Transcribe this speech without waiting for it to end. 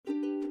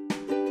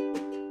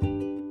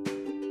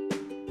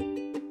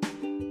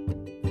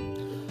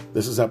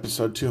This is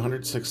episode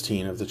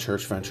 216 of the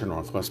Church Venture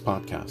Northwest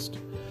podcast.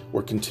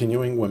 We're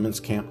continuing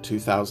Women's Camp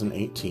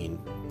 2018,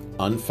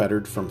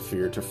 Unfettered from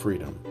Fear to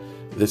Freedom.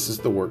 This is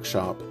the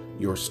workshop,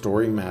 Your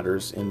Story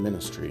Matters in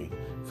Ministry,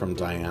 from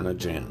Diana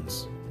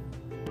Jans.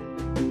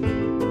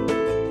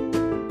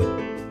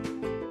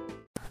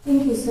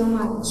 Thank you so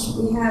much.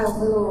 We had a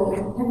little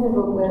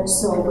technical glitch,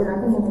 so we're not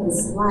going to have the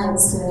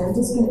slides today. I'm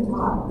just going to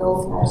talk the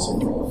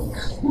old-fashioned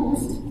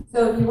way.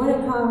 So if you want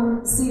to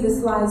come see the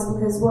slides,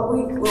 because what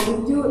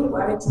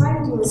I try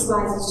to do with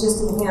slides is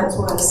just enhance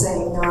what I'm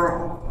saying,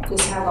 not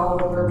just have all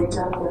the verbiage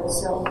up there.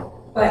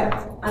 But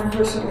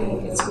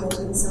unfortunately, it's going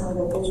to be some of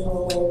the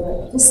visual way,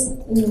 but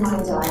just in your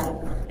mind's eye,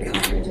 if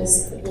you can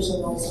just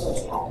visualize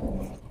what's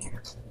happening.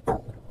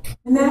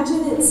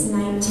 Imagine it's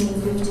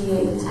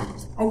 1958.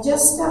 I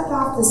just stepped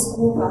off the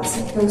school bus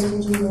at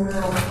Coastal Junior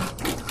High.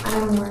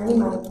 I'm wearing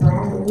my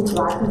brand new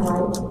black and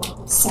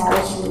white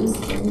saddle shoes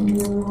and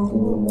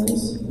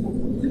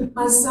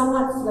my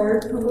somewhat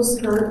flared purple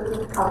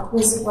skirt, a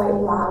crisp white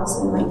blouse,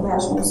 and my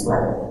cashmere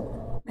sweater.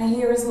 My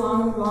hair is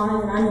long and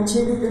blonde, and I'm a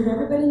cheerleader, and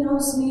everybody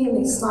knows me, and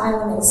they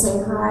smile and they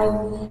say hi.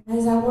 And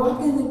as I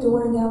walk in the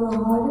door and down the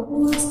hall,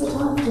 everyone wants to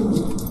talk to me.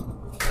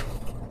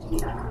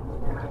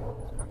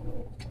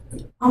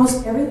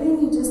 Almost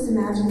everything you just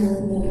imagined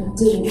with me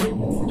didn't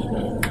happen.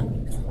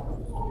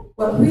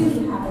 What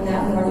really happened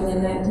that morning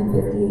in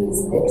 1958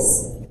 is this.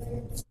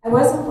 I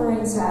wasn't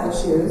wearing saddle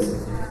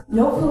shoes,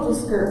 no quilted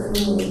skirt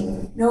for me,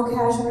 no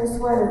cashmere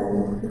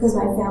sweater, because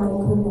my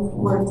family couldn't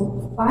afford to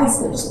buy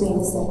such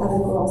things that other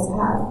girls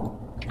had.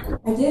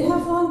 I did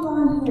have long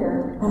blonde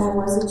hair, and I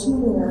was a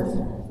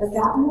cheerleader, but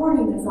that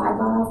morning as I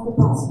got off the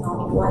bus,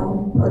 not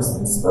one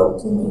person spoke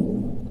to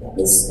me.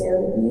 They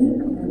stared at me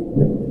and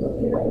wouldn't look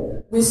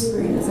away,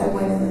 whispering as I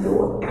went in the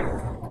door.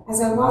 As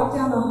I walked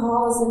down the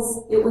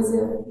halls, it was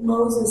a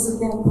Moses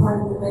again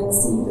part of the Red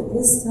Sea, but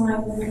this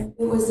time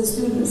it was the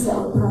students that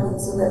were parting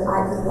so that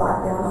I could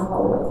walk down the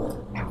hallway.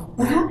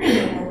 What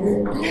happened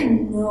there? I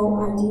had no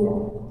idea.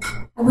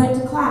 I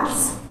went to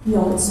class.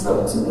 No one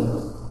spoke to me.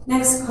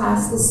 Next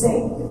class, the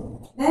same.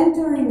 Then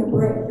during the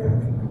break,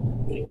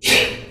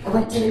 I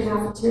went to the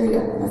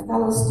cafeteria, and a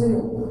fellow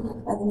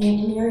student by the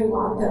name of Mary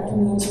walked up to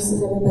me and she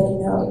said,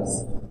 "Everybody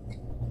knows."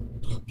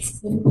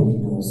 Everybody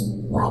knows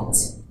what?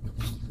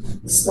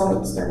 The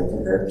stomach started to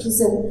hurt. She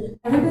said,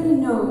 "Everybody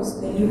knows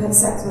that you had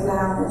sex with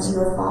Alan, it's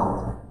your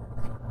fault."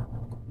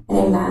 And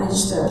I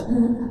managed to,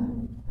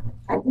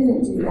 I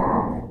didn't do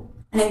that.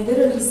 And I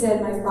literally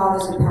said, "My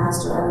father's a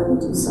pastor, I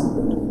wouldn't do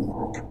something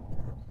like that."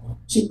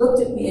 She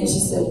looked at me and she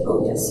said,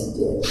 "Oh, yes, you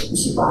did." And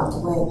she walked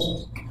away.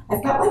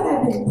 I felt like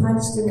I'd been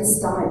punched in the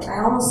stomach.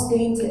 I almost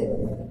fainted.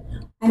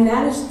 I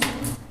managed,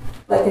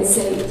 like I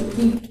say,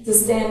 to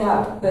stand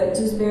up, but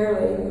just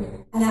barely.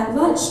 And at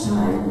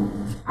lunchtime,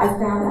 I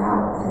found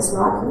out at his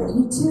locker, and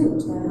he too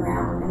turned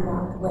around and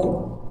walked away.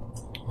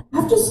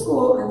 After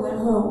school, I went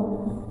home.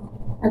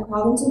 I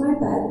crawled into my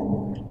bed,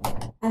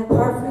 and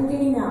apart from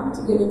getting out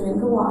to get a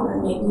drink of water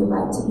and maybe a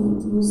bite to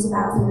eat, to use the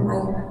bathroom, I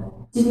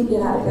didn't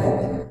get out of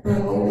bed for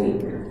a whole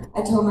week.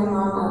 I told my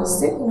mom I was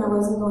sick and I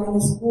wasn't going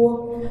to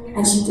school,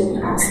 and she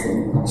didn't ask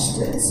any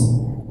questions.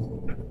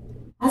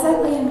 As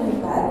I lay in my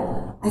bed,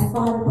 I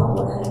thought about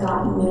what had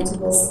gotten me to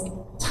this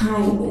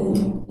time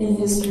in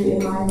history,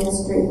 in my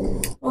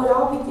history. Well, it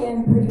all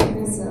began pretty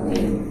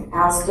innocently.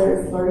 Al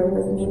started flirting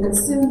with me, but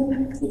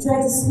soon he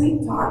tried to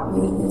sweet talk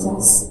me into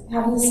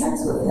having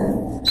sex with him.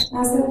 And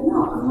I said,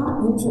 "No, I'm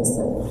not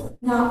interested."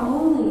 Not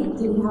only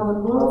did he have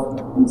a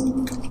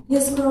girlfriend,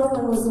 his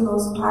girlfriend was the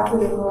most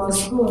popular girl in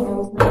school,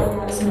 and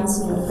I was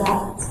messing with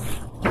that.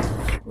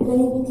 But then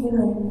he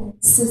became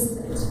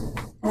insistent.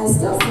 And I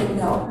still said,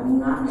 "No, I'm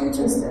not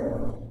interested."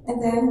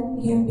 And then,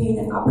 him being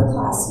an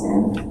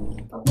upperclassman,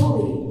 a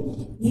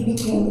bully, he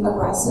became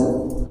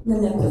aggressive,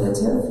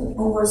 manipulative,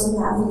 and worse than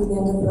that, he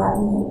began to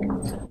threaten me.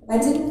 I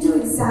didn't do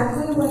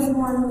exactly what he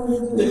wanted me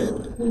to do.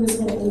 He was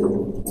going to do,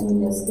 and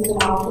he just did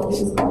it all that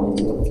he was going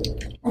to do.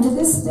 And to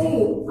this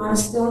day, I'm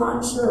still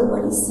not sure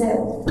what he said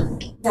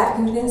that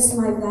convinced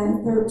my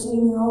then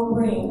 13-year-old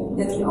brain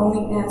that the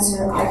only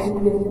answer I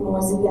could give him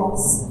was a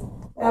yes.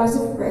 But I was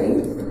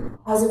afraid.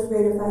 I was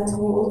afraid if I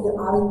told that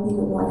I would be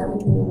the one that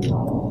would be in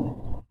trouble.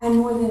 And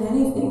more than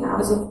anything, I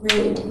was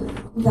afraid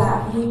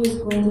that he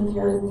was going to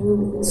carry through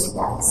with his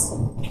threats.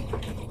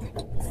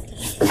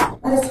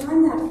 By the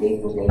time that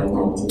fateful day in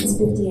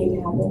 1958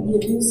 happened, the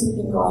abuse had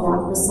been going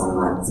on for some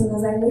months, and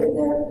as I lay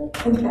there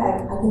in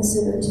bed, I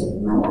considered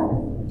taking my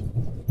life.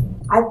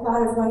 I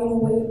thought of running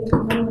away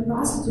and becoming a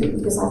prostitute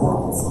because I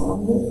thought that's all I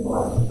lived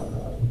for.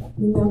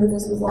 Remember,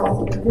 this was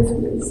all through the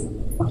 50s.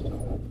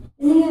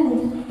 In the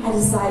end, I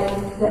decided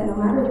that no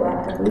matter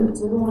what, I really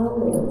didn't want to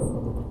live.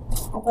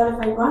 I thought if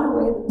I run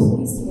away, the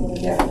police are going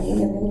to get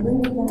me and then bring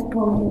me back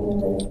home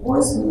and then they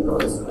force me to go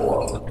to school.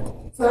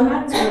 So I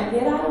had to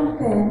get out of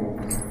bed,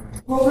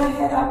 pull my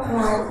head up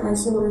high, my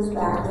shoulders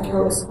back, and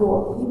go to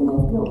school, even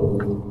if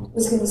nobody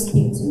was going to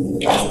speak to me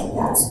the rest of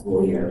that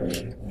school year.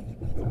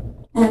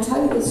 And I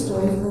tell you this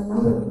story for a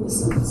number of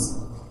reasons.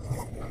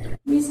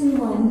 Reason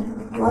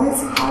one, Well,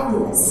 it's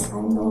obvious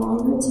I'm no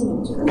longer a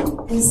teenager.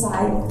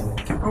 Inside,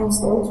 I'm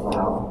still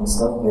 12, I'm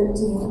still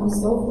 13, I'm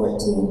still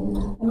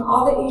 14. I'm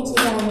all the ages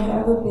I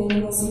have ever been,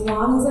 and as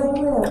long as I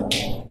live,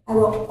 I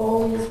will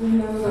always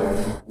remember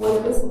what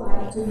it was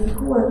like to be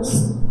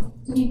coerced,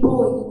 to be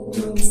bullied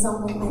into doing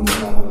something I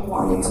never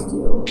wanted to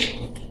do.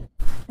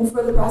 And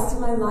for the rest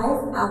of my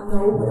life, I'll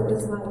know what it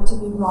was like to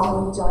be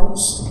wrongly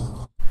judged,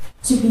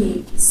 to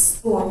be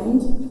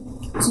scorned,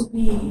 to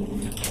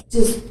be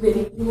just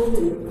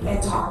ridiculed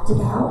and talked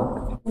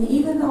about. And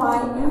even though I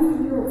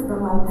am healed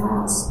from my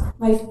past,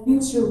 my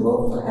future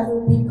will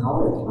forever be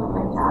colored by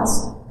my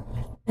past.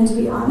 And to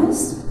be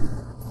honest,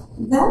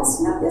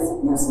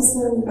 isn't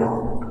necessarily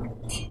bad.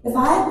 If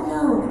I had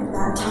known at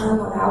that time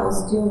what I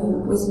was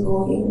doing was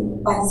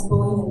bullying, by his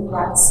bullying and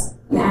threats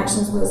and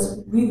actions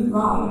was really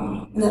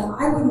wrong, and that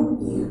I wouldn't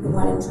be the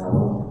one in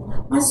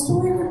trouble, my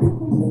story would be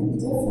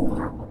completely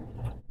different.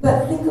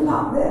 But think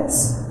about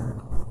this.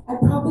 I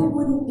probably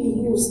wouldn't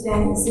be here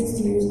standing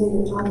 60 years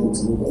later talking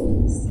to you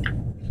ladies.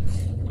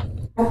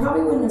 I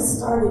probably wouldn't have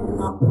started a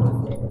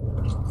nonprofit.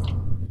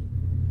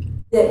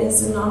 That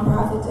is a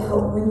nonprofit to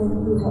help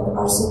women who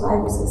are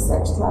survivors of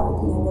sex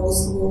trafficking and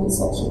those severely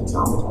sexually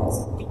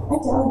traumatized. I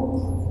doubt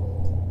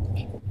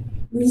it.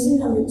 Reason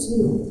number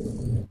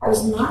 2, I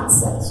was not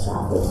sex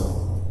trafficked.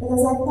 But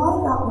as I thought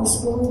about my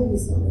story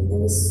recently, there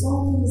were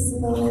so many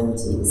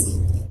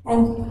similarities.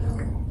 And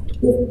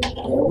if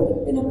there would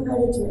have been a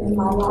predator in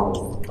my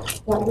life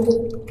that would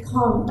have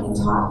come and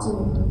talked to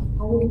me,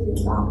 I would have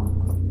been gone.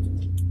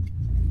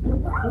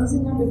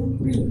 Reason number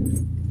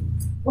 3,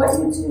 what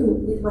you do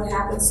with what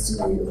happens to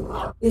you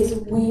is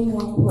way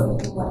more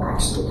important than what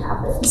actually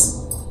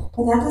happens.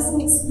 And that doesn't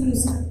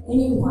excuse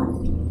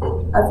anyone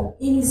of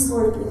any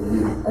sort of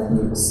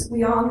abuse.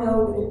 We all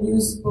know that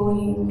abuse,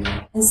 bullying,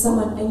 and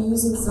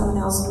using someone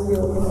else for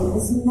your gain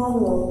is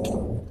never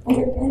okay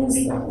under any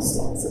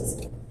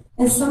circumstances.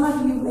 And some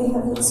of you may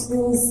have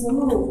experienced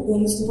similar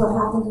things to what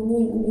happened to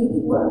me, and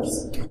maybe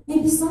worse.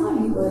 Maybe some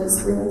of you are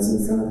experiencing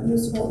some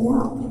abuse right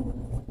now.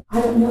 I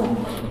don't know.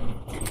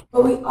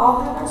 But we all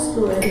have our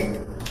story,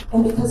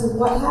 and because of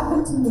what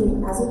happened to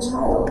me as a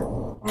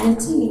child and a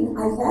teen,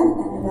 I then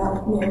ended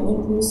up marrying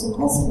an abusive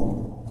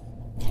husband.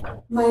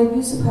 My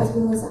abusive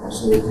husband was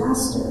actually a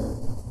pastor.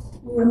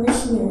 We were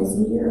missionaries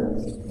in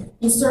Europe.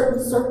 In certain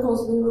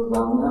circles, we were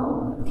well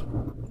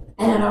known.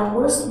 And at our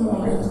worst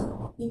moment,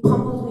 he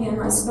pummeled me in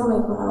my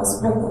stomach when I was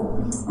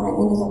pregnant, and I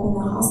ended up in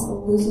the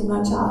hospital losing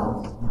my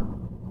child.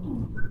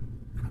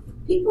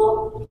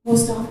 People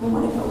most often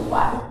want to know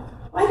why.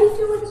 Why do you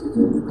do what you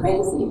do? You're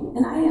crazy.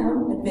 And I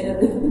am,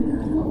 admittedly.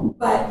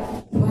 But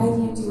why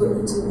do you do what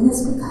you do? And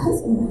it's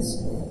because of my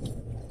story.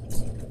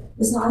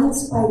 It's not in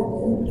spite of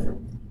it.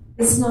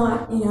 It's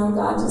not,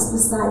 God just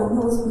decided.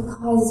 No, it's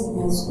because of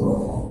my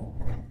story.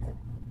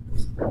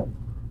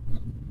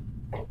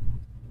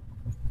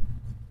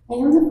 I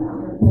am the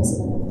founder and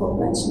president of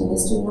Hope Ranch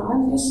Ministry, and our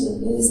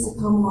mission is to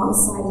come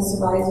alongside the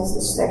survivors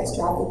of sex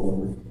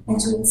trafficking and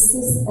to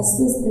assist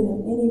them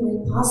in any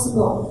way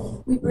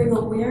possible. We bring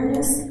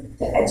awareness,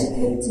 to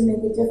educate, to make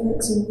a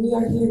difference, and we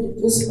are here to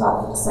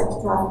disrupt sex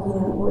trafficking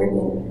in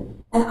Oregon.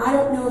 And I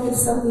don't know if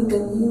it's something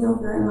that you know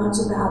very much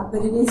about,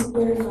 but it is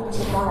very much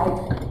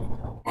alive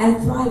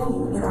and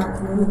thriving in our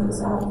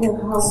communities. I don't care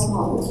how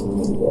small the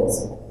community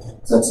is.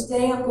 So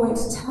today I'm going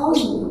to tell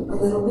you a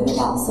little bit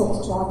about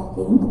sex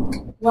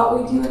trafficking, what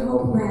we do at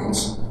Hope Ranch,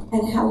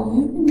 and how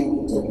you can make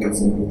a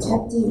difference in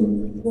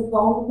protecting the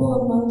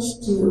vulnerable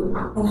amongst you,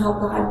 and how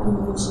God can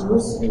use your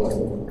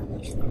story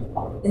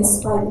in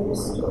spite of your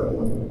story.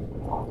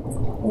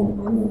 And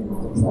I'm going to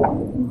have to plug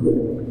the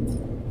computer.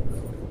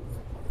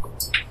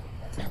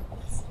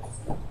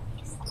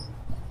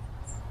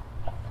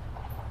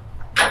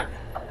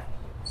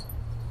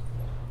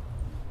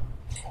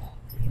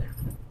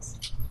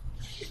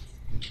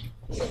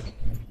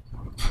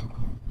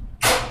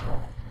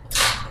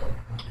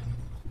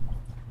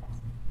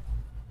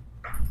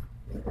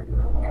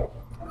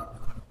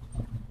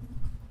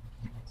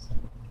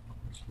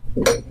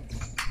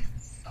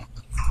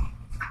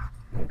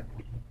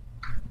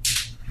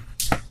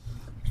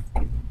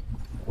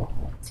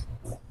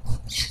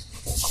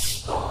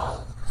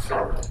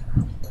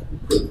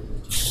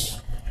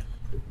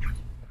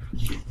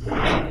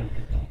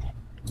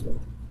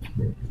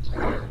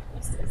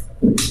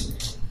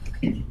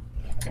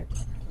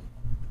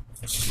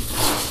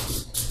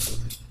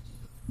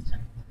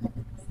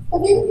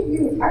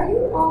 Are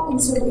you all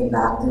Conservative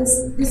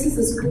Baptists? This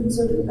is a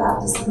Conservative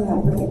Baptist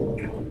camp, right?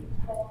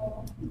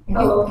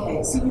 Oh,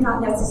 okay. So you're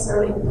not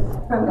necessarily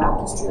from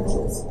Baptist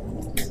churches.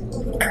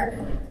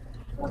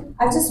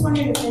 I just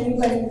wondered if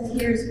anybody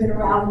here has been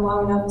around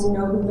long enough to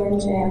know who Ben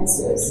Jantz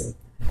is.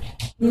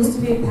 He used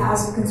to be a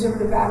pastor,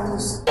 Conservative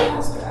Baptist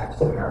pastor,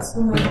 actually. That's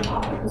who my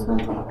father was.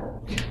 My father.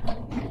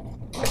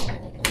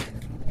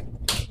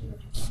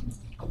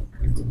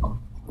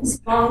 He's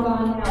long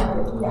gone now,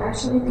 but he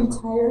actually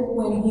retired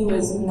when he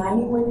was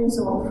 91 years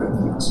old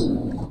from preaching.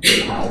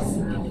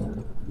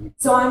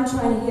 So I'm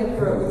trying to get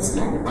for at least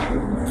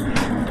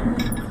 91.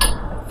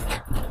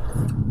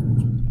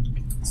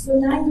 So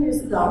 9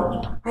 years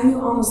ago, I knew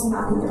almost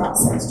nothing about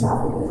sex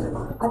trafficking.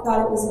 I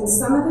thought it was in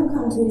some other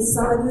countries,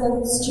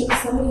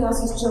 somebody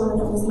else's children.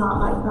 It was not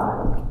my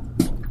problem.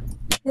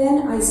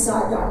 Then I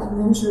saw a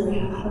documentary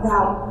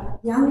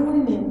about young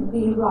women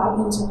being brought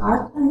into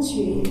our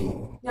country,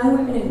 young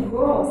women and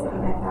girls, I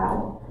might add,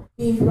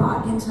 being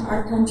brought into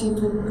our country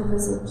for the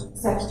purpose of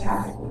sex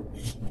trafficking.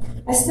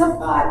 I still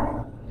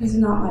thought it was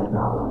not my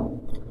problem.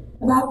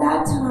 About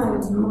that time,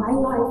 my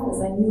life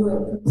as I knew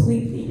it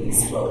completely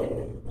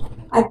exploded.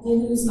 I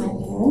didn't lose my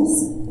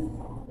parents.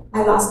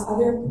 I lost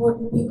other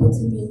important people to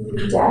me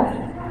through death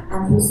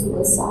and through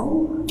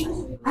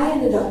suicide. I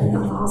ended up in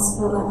a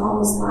hospital and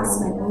almost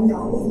lost my own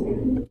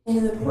body. And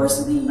in the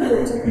course of the year,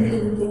 it took me to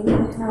regain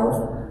my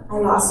health. I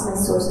lost my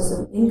sources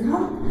of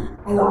income.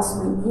 I lost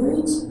my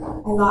marriage.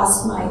 I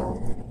lost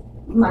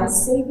my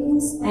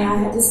savings, and I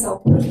had to sell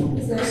personal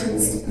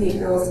possessions to pay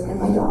bills, and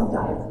my dog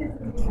died.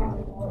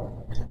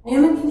 I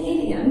am a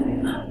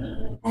Canadian,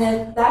 and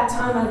at that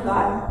time I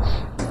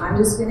thought, I'm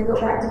just going to go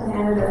back to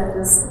Canada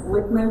and just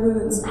lick my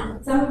wounds.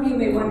 Some of you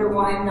may wonder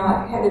why I'm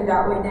not headed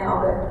that way now,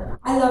 but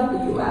I love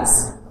the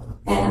U.S.,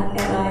 and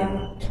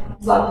I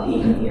love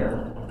being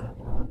here.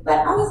 But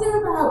I was there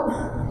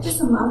about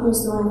just a month or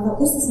so, and I thought,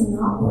 this is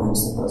not where I'm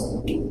supposed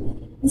to be.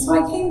 And so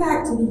I came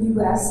back to the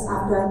U.S.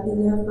 after I'd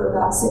been there for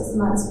about 6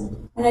 months,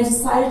 and I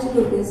decided to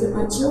go visit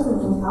my children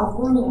in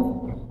California.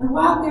 And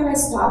while there, I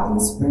stopped in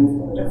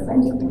Springfield, a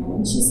friend of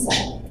mine, and she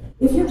said,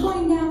 if you're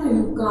going down there,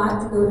 you've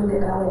got to go to the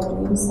LA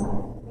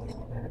Dreamside.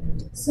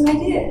 So I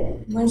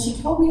did. When she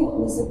told me what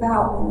it was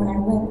about, and when I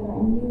went there,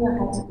 I knew I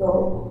had to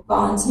go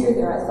volunteer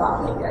there. I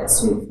thought maybe I'd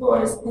sweep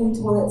floors, clean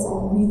toilets, I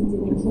really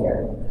didn't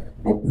care.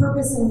 My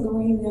purpose in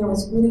going there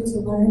was really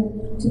to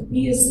learn to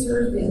be a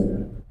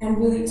servant and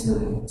really to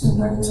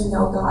learn to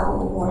know God a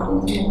little more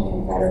in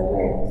a better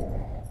way.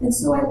 And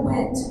so I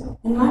went,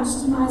 and much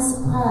to my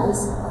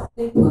surprise,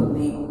 they put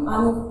me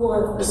on the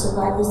floor for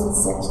survivors of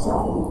sex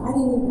trafficking. I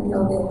didn't even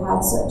know they had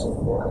such a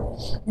floor.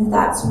 And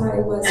that's where I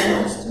was,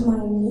 much to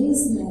my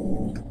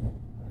amazement.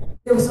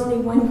 There was only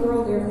one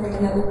girl there from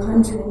another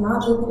country, and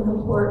not that they're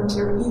important,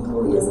 they're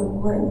equally as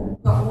important.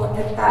 But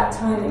at that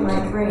time in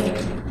my brain,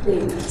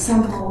 they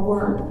somehow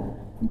weren't.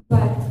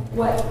 But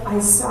what I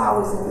saw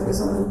was that there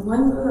was only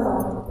one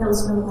girl that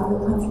was from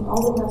another country,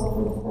 all the rest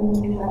were from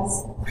the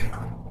U.S.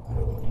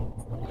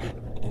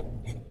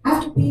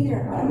 After being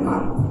there about a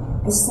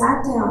month, I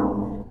sat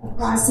down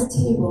across the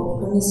table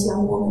from this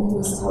young woman who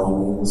was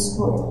telling me her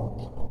story.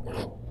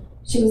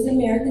 She was an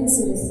American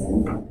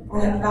citizen,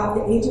 and at about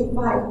the age of 5,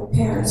 her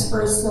parents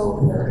first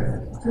sold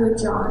her to a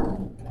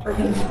John for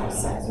him to have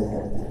sex with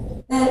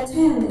her. Then at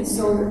 10, they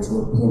sold her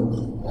to a pimp,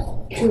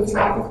 to a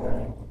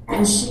trafficker,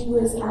 and she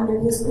was under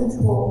his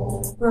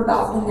control for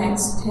about the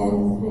next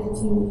 10,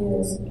 15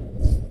 years.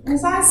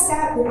 As I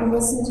sat there and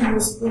listened to her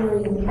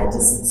story, I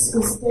just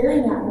was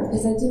staring at her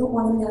because I didn't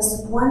want to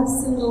miss one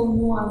single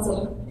nuance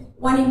of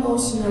one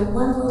emotion or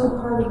one little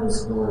part of her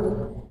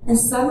story. And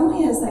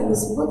suddenly, as I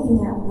was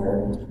looking at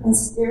her and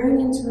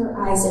staring into her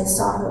eyes, I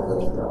saw her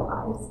little girl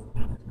eyes.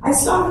 I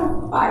saw her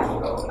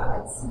 5-year-old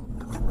eyes.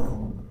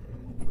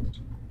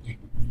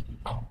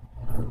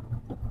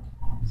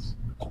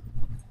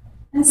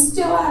 And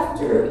still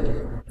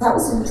after, that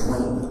was in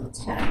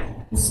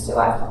 2010, and still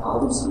after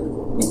all these years,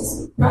 it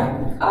makes me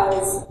cry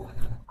because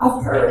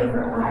of her and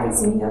her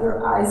eyes and the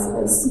other eyes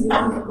that I see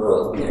of the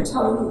girls when they're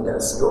telling me their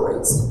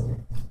stories.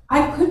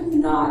 I could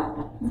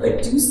not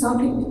but do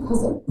something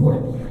because I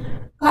could.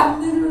 God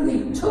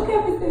literally took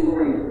everything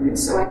away from me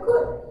so I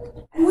could.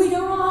 And we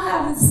don't all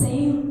have the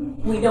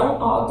same, we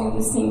don't all do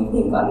the same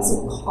thing. God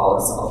doesn't call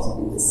us all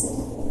to do the same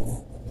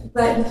thing.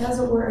 But because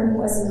of where it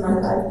was in my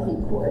life, He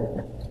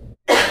could.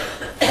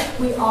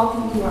 We all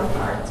can do our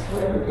part,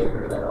 whatever big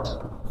or little.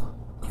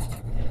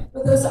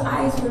 But those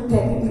eyes were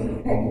begging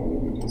me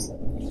to do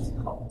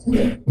something to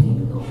make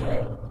pain go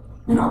away.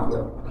 And I'll do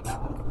it.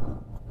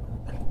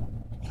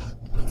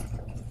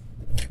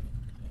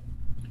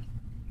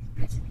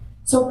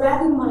 So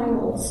Bradley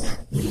Miles,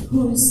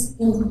 who's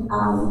in,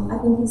 I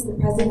think he's the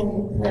president of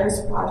the Claire's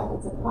Project,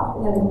 it's a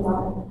prophet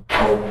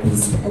out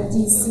of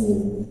D.C.,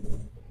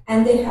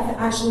 and they have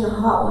actually a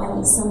hotline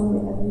that some of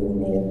you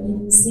may have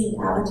BBC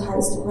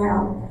advertised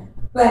around.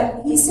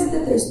 But he said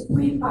that there's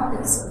 3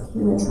 buckets of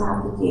human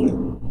trafficking.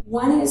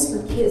 One is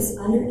for kids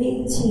under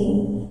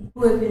 18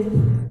 who have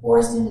been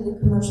forced into the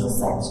commercial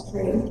sex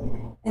trade,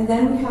 and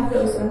then we have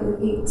those under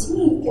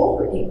 18,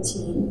 over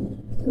 18,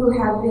 who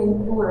have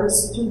been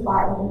coerced through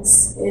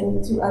violence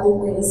and through other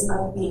ways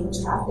of being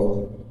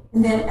trafficked,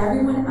 and then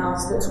everyone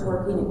else that's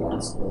working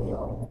against their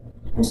will.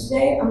 And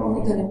today I'm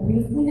only going to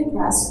briefly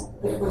address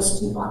the first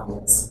 2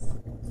 buckets.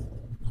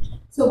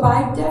 So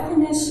by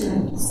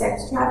definition,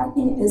 sex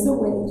trafficking is a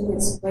way to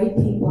exploit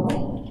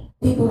people.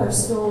 People are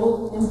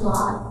sold and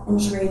bought and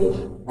traded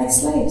like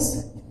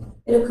slaves.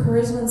 It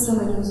occurs when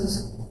someone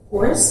uses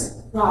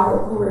force, fraud,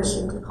 or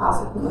coercion to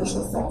cause a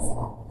commercial sex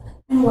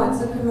act. And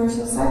what's a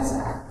commercial sex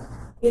act?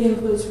 It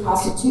includes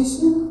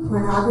prostitution,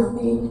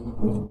 pornography,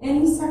 and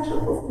any sexual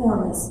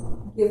performance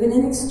given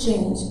in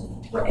exchange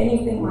for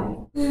anything like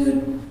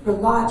food, for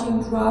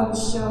lodging,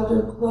 drugs,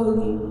 shelter,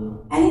 clothing,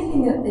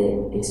 anything that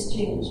they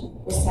exchange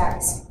for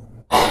sex.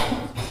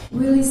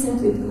 Really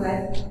simply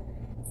put,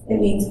 it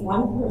means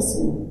one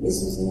person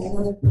is using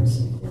another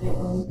person for their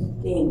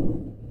own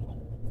gain.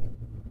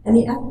 And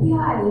the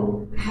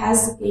FBI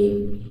has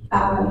a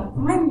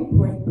crime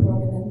reporting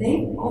program, and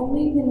they've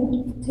only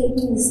been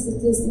taking the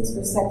statistics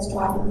for sex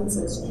trafficking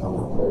since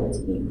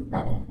 2013.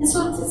 And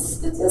so the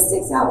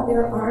statistics out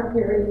there aren't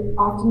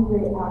often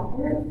very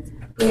accurate.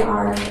 They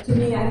are, to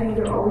me, I think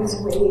they're always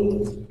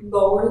way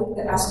lower.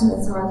 The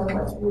estimates are than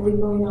what's really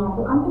going on.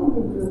 But I'm going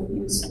to give you a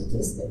few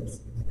statistics.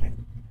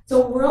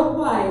 So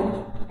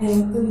worldwide, and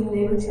including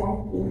labor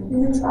trafficking,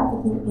 human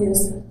trafficking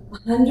is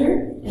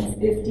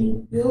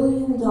 $150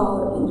 billion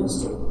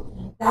industry.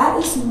 That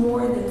is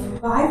more than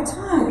 5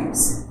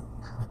 times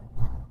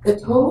the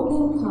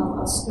total income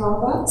of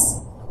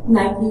Starbucks,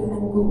 Nike,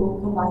 and Google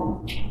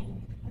combined.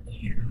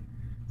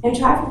 And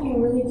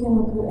trafficking really can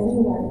occur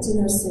anywhere. It's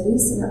in our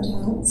cities, in our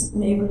towns,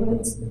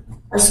 neighborhoods,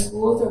 our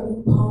schools, our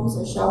group homes,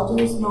 our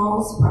shelters,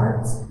 malls,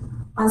 parks,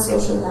 on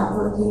social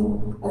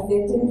networking. A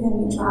victim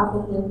can be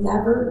trafficked and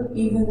never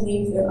even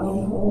leave their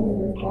own home or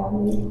their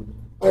family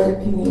or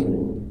their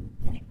community.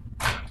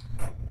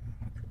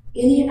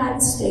 In the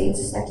United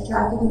States, sex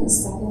trafficking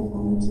is second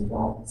only to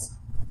drugs.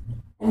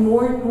 And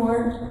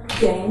more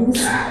gangs,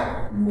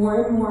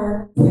 more and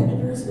more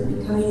predators are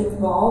becoming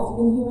involved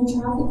in human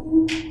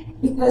trafficking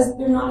because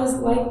they're not as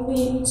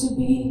likely to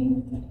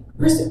be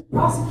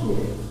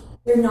prosecuted.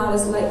 They're not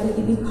as likely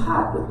to be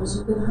caught because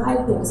you can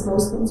hide things.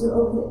 Most things are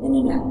over the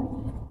internet.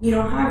 You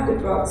don't have the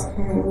drugs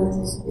coming with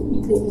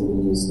you. They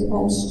can be used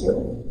against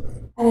you.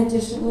 And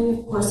additionally,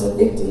 of course, a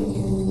victim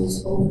can be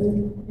used over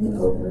and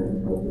over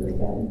and over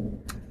again.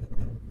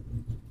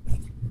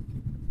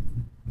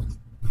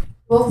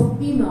 Both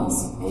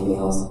females and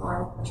males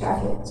are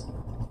trafficked.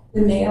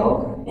 The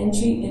male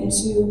entry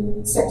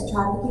into sex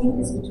trafficking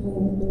is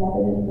between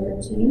 11 and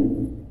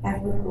 13,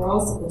 and for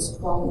girls it's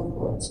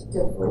 12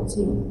 to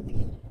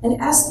 14.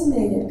 An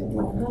estimated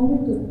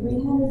 100 to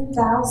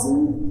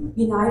 300,000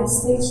 United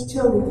States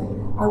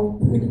children are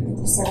recruited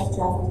into sex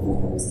trafficking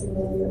every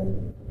single year.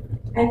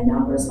 And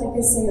numbers, like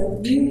I say,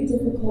 are really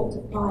difficult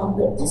to find,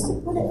 but just to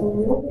put it a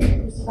little bit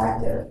in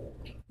perspective,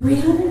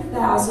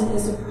 300,000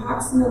 is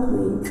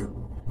approximately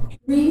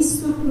 3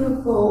 Super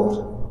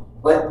Bowl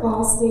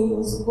football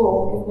stadiums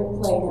full if they're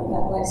playing at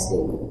MetLife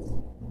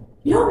Stadium.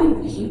 You know how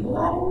many people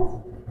that is?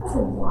 That's a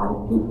lot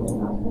of people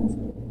in our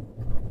country.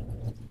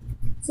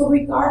 So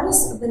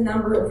regardless of the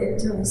number of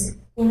victims,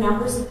 the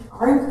numbers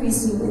are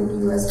increasing in the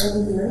U.S.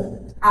 every year.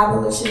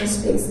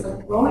 Abolitionists face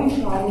a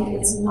growing problem.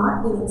 It's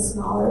not getting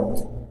smaller.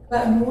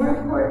 But more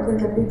important than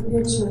the big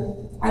picture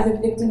are the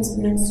victims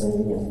being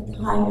served at the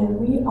time. And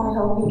we are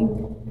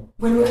helping.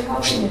 When we're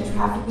helping a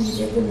trafficking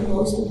victim, the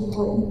most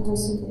important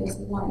person is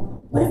the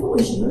one. What if it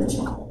was your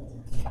child?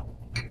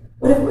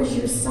 What if it was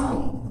your son?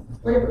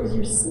 What if it was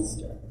your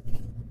sister?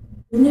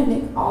 Wouldn't it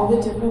make all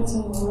the difference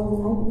in the world?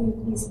 And I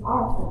believe these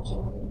are our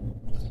children.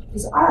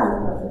 These are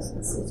our brothers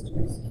and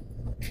sisters.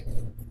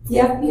 The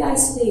FBI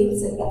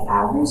states that the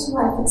average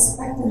life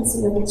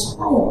expectancy of a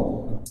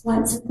child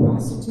once in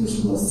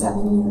prostitution is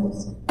 7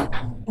 years.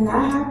 And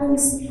that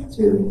happens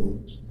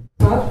through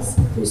drugs,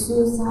 through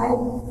suicide,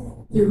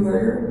 through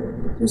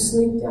murder, through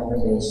sleep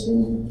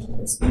deprivation,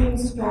 extreme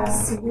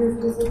stress, severe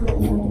physical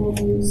and mental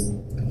abuse.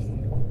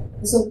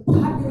 And so the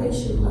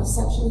population of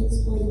sexually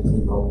exploited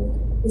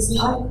people is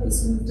not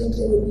increasing. You think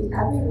they would be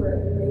everywhere,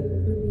 the rate that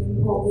they're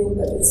being pulled in,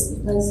 but it's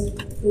because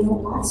they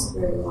don't last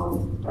very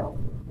long.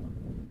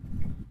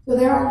 So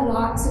there are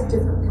lots of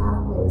different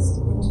pathways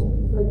for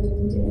a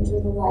victim to enter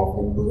the life,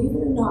 and believe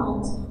it or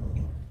not,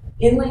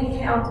 in Lane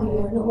County,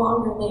 we're no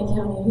longer in Lane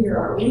County here,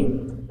 are we?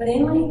 But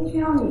in Lane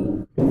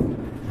County,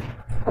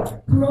 a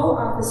parole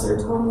officer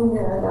told me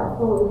there that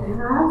fully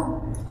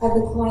half of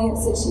the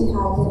clients that she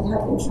had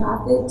have been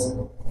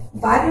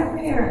trafficked by their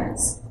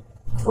parents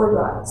for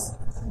drugs.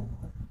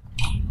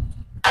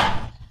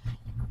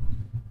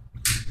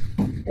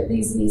 It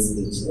leaves me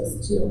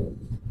speechless, too.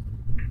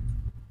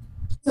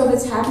 So if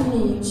it's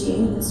happening in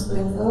Eugene, in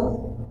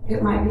Springfield,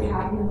 it might be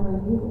happening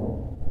where you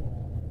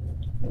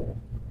live.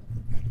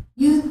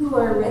 Youth who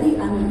are already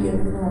under the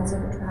influence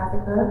of a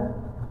trafficker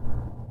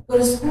go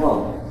to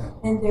school.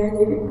 And there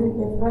they recruit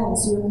their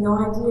friends. You have no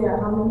idea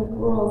how many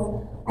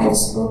girls I have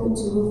spoken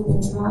to who've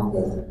been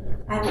trafficked.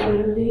 And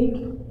literally,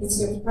 it's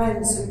their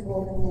friends who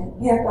pull them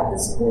in. Hey, I've got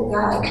this cool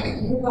guy.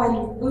 He'll buy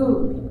you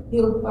food.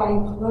 He'll buy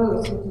you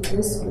clothes. He'll do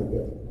this for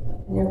you.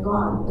 And they're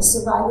gone. A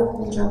survivor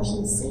from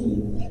Junction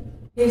City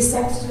gave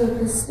sex to a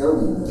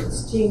custodian in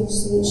exchange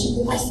so that she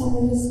could have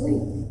someone to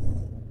sleep.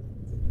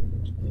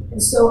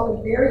 And so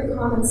a very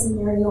common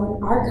scenario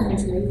in our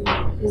country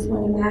is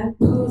when a man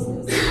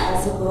poses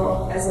as a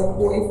girl, as a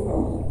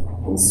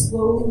boyfriend, and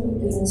slowly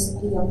begins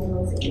to be young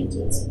girls'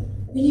 ages.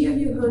 Have any of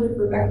you heard of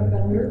Rebecca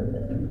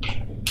Bender?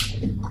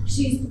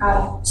 She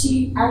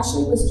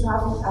actually was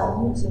trafficked out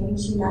of Eugene.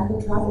 She met the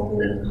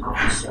trafficker in a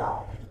coffee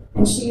shop.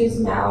 And she is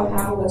now an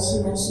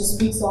abolitionist. She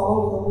speaks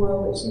all over the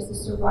world, but she's a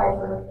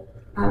survivor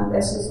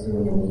that's just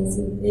doing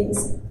amazing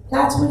things.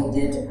 That's what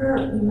he did to her.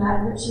 He met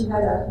her. She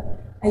had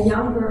a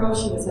young girl.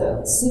 She was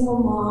a single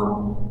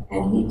mom,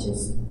 and he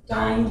just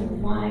dined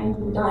and wined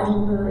and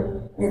dined with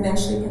her, and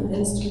eventually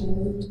convinced her to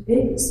move to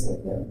Vegas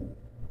with him.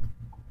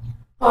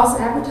 False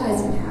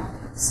advertising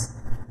happens.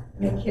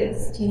 And the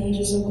kids,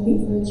 teenagers, are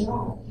looking for a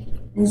job.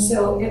 And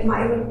so it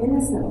might look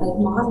innocent, like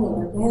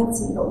modeling or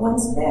dancing, but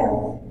once there,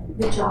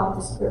 the job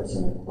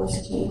description, of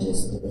course,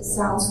 changes. If it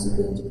sounds too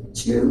good to be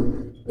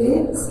true, it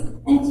is.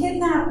 And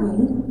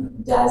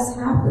kidnapping does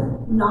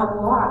happen. Not a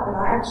lot, but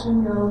I actually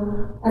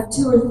know of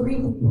 2 or 3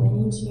 people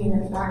in Eugene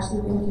that have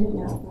actually been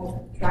kidnapped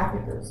by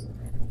traffickers.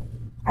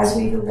 As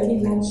we've already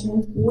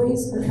mentioned,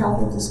 boys are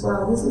trafficked as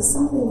well. This is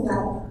something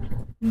that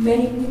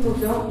many people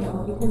don't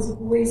know because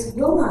boys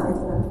will not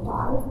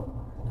identify.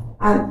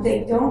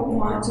 They don't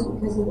want to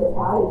because of the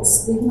added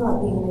stigma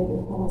of being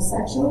labeled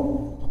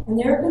homosexual. And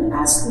there have been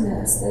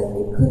estimates that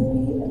it could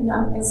be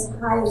as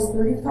high as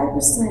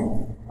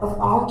 35% of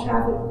all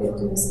traffic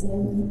victims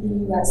in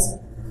the U.S.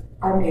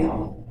 are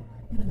male.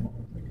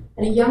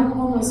 And a young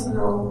homeless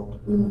girl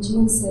in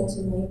Eugene said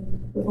to me,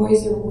 the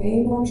boys are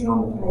way more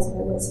traumatized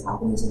by what's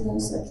happening to them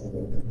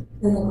sexually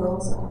than the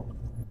girls are.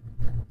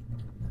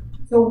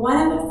 So 1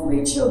 out of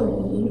 3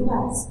 children in the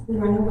U.S. who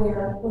run away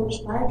are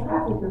approached by a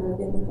trafficker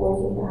within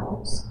 48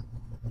 hours.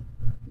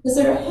 Because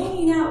they're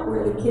hanging out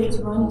where the kids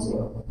run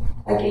to.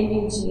 Like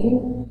in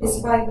Eugene, it's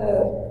by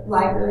the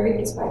library,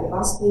 it's by the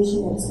bus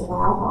station, it's the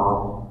Wow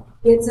Hall.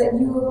 It's at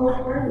ULO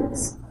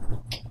parties.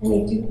 And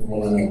they do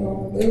pray and they go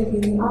on the baby,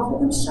 and they offer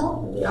them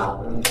shelter, they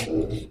offer them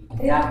food,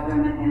 they offer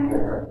them a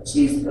hamburger, a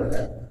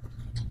cheeseburger.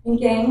 And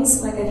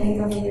gangs, like I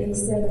think I already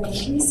said, are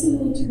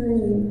increasingly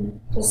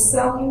turning to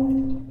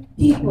selling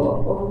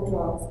people over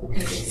drugs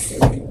because it's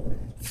safer.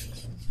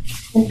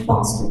 And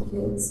foster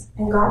kids.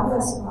 And God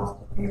bless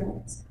foster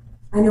parents.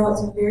 I know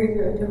it's very,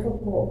 very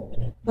difficult,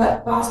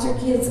 but foster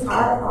kids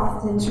are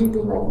often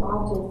treated like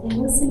objects.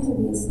 And listen to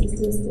these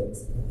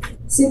statistics.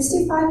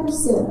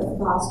 65% of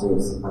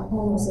fosters are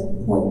homeless at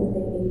the point that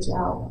they age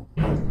out.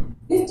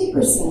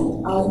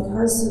 50% are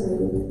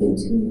incarcerated within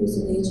 2 years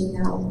of aging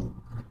out.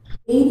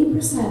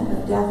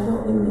 80% of death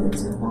row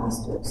inmates are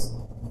fosters.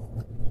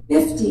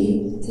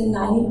 50 to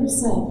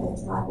 90%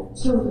 of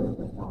trafficked children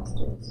are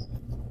fosters.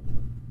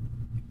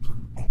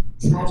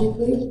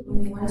 Tragically,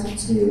 only 1 to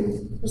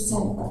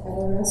 2% are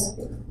ever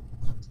rescued.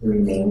 The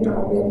remainder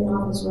are written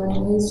off as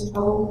runaways,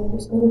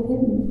 troublemakers, or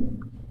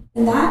hidden.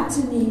 And that, to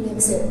me,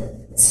 makes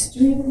it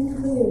extremely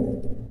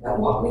clear that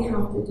what we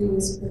have to do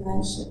is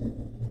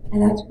prevention.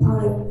 And that's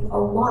part of a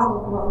lot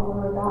of what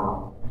we're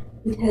about.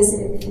 Because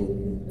if we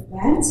can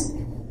prevent,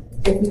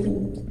 if we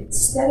can,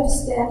 instead of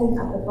standing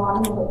at the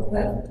bottom of a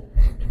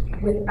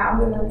cliff with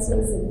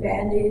ambulances and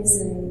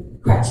band-aids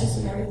and crutches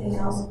and everything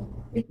else,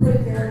 we put a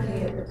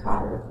barricade at the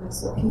top of the cliff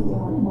so people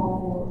aren't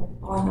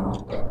falling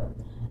off there.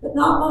 But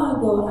not long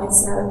ago, I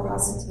sat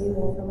across the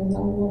table from a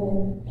young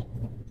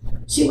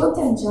woman. She looked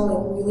angelic,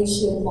 really.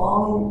 She had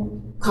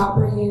long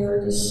copper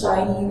hair, just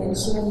shining, and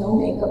she had no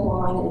makeup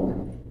on.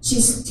 And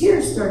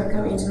tears started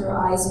coming to her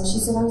eyes, and she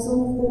said, I was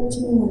only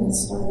 13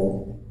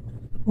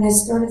 when I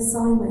started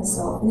selling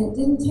myself. And it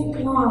didn't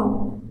take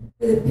long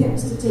for the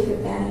pimps to take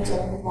advantage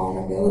of her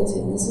vulnerability.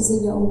 And this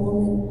is a young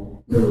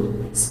woman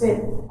who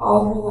spent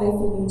all her life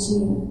in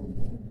Eugene.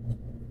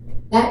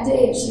 That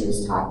day, she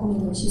was talking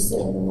to me, she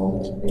said in a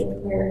moment of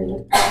great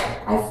clarity,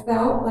 I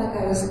felt like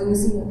I was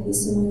losing a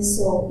piece of my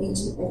soul each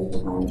and every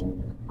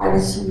time I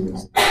was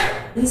used.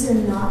 These are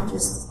not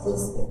just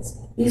statistics.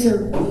 These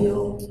are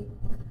real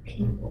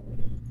people.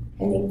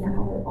 And they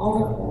matter,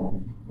 all of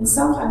them. And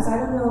sometimes, I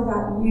don't know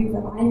about you,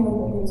 but I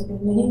know that there's been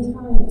many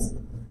times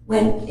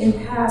when, in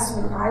past,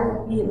 when I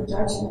would be in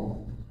judgment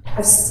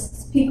of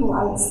people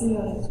I would see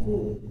on the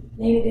street.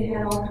 Maybe they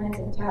had all kinds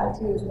of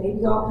tattoos,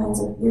 maybe all kinds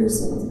of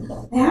piercings.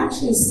 I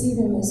actually see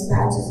them as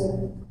badges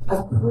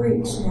of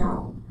courage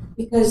now,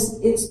 because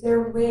it's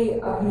their way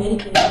of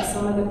mitigating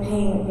some of the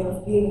pain that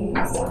they're feeling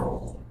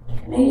inside.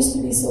 And I used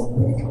to be so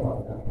critical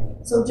of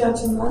them, so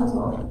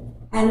judgmental.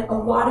 And a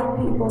lot of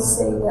people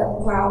say that,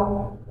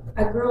 well,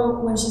 a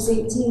girl, when she's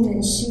 18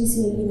 and she's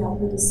making up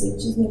her decision,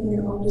 she's making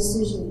her own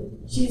decision,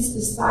 she's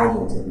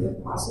deciding to be a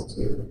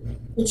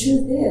prostitute. The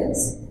truth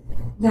is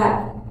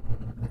that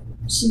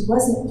she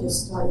wasn't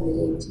just starting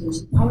at 18,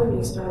 she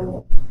probably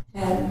started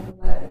at 10,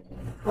 11,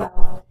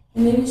 12,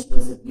 and maybe she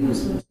was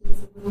abused when she was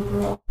a little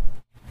girl.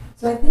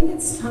 So I think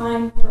it's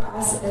time for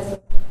us as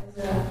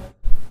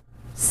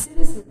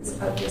citizens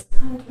of this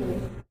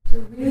country to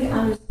really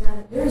understand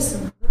that there's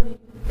some hurting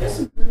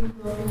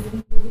broken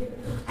people here.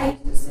 I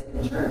used to sit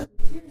in church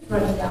with tears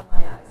running down my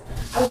eyes.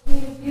 I was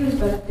being abused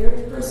by the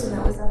very person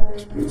that was out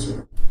there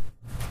preaching.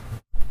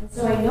 And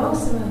so I know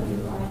some of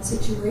you are in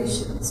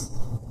situations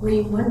where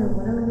you wonder,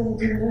 what am I going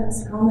to do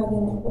next? How am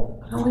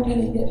I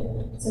going to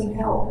get some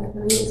help, if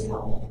there is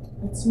help?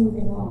 Let's move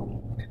along.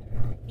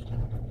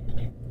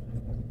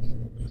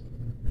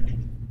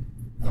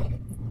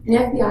 An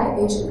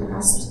FBI agent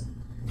asked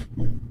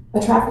a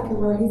trafficker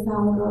where he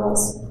found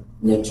girls,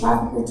 and the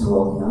trafficker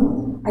told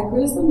him, I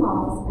cruise the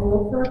malls, I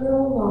look for a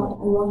girl alone,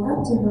 I walk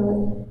up to her,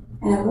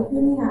 and I look her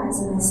in the eyes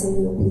and I say,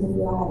 "Your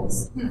beautiful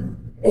eyes."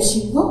 If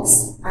she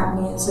looks at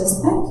me and says,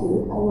 "Thank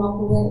you," I walk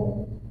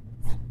away.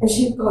 If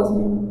she goes,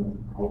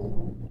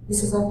 he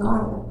says, "I've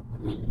got her."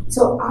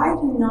 So I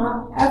do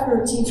not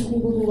ever teach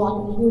people to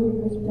walk in here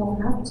because you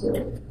don't have to.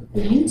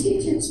 If you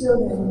teach your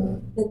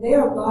children that they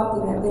are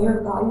loved and that they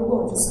are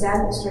valuable, and to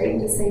stand up straight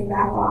and to say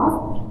back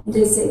off, and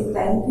to say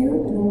thank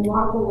you, and then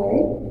walk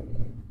away,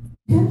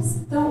 pimps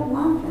don't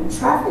want them.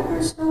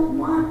 Traffickers don't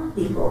want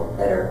people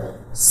that are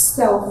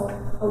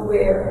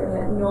self-aware and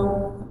that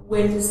know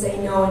when to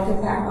say no and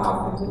to back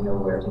off and to know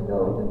where to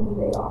go and who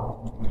they are.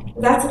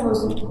 But that's the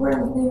most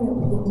important thing that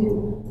we can do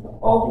for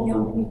all the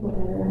young people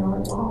that are in our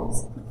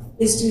lives,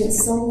 is to in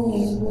some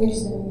way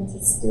encourage them and to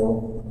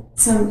instill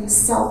some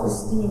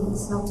self-esteem and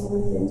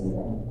self-worth into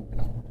them.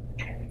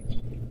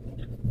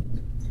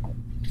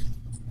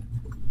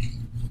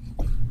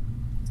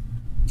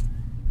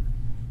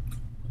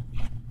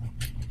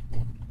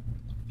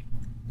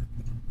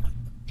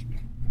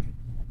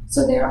 So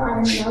there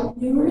are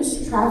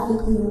numerous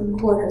trafficking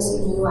corridors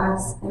in the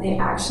U.S., and they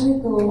actually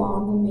go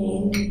along the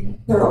main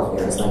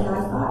thoroughfares like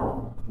I-5.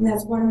 And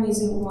that's one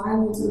reason why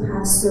we do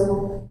have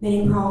so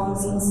many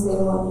problems in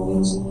Salem and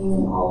Eugene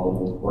and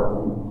Albany and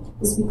Portland,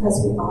 is because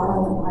we are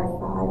on the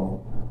I-5.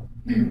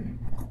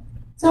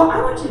 So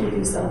I want you to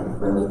do something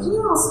for me. Can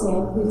you all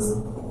stand, please?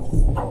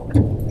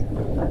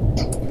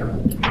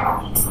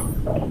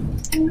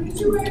 And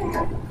raise your right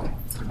hand.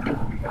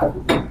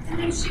 And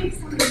then shake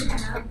somebody's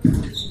hand.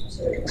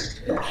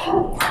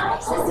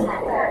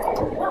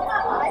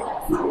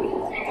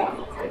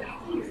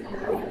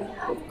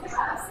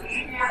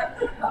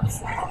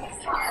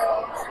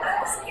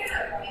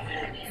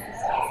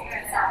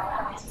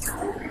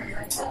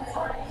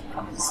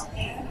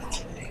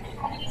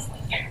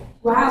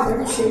 Wow,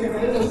 they're shaking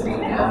everything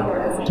right now.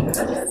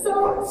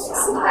 So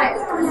sit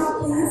down now,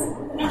 please.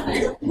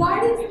 Why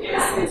did you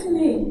listen to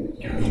me?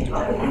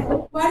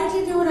 Why did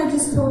you do what I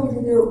just told you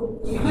to do?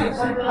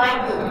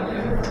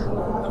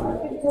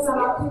 Because I'm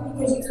up here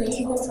because you think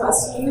you can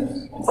trust me.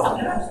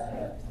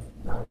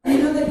 You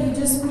know that you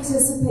just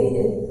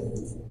participated,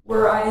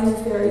 were I a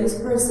nefarious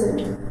person,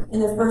 in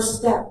the first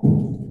step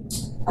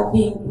of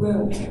being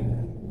groomed.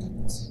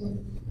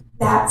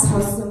 That's how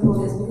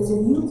simple it is, because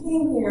if you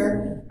came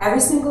here every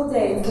single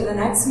day for the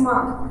next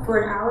month for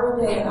an hour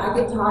a day and I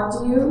could talk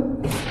to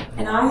you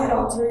and I had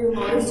ulterior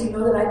motives, you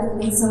know that I could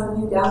lead some of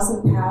you down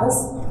some paths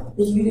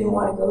that you didn't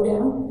want to go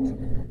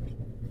down?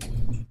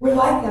 We're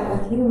like that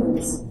with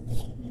humans.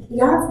 We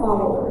are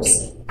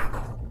followers.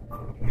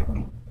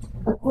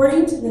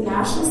 According to the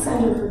National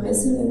Center for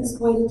Missing and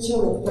Exploited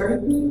Children,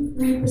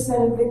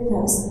 33% of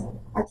victims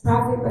are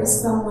trafficked by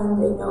someone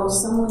they know,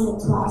 someone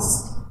they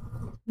trust.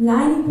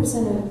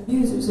 90% of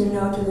abusers are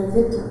known to their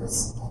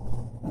victims.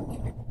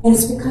 And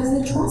it's because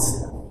they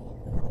trust them.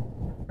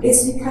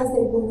 It's because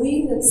they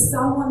believe that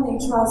someone they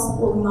trust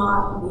will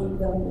not lead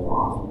them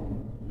wrong.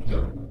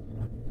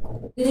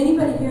 Did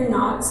anybody here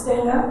not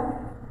stand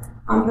up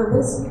on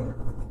purpose?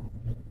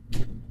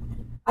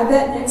 I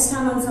bet next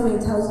time when somebody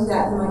tells you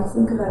that, you might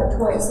think about it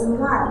twice. And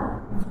why?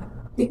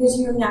 Because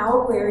you're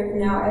now aware, you're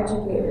now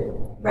educated,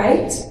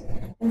 right?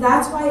 And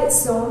that's why it's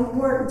so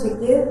important to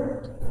give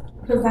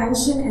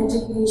prevention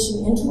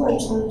education into our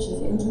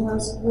churches, into our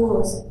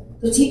schools,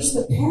 to teach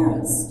the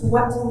parents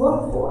what to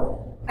look for.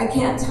 I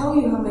can't tell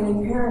you how many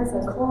parents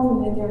that call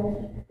me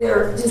and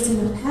they're just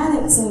in a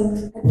panic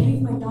saying, "I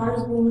believe my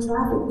daughter's being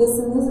trafficked, this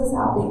and this is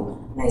happening."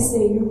 And I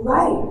say, "You're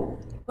right."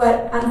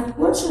 But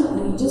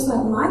unfortunately, just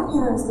like my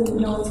parents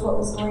didn't notice what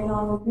was going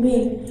on with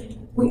me,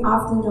 we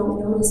often don't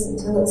notice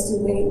until it's too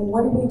late. And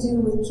what do we do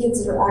with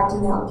kids that are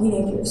acting out,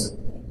 teenagers?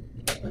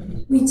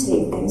 We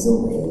take things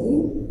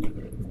away.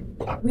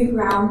 We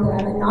ground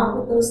them, and not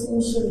that those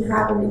things shouldn't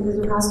happen because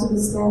there has to be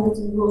standards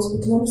and rules.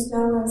 But do you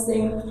understand what I'm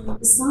saying?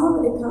 If someone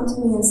would have come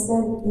to me and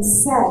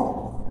said,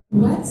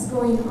 "What's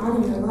going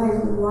on in your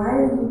life? And why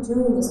are you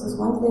doing this?" Because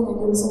one thing I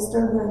did was I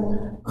started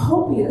wearing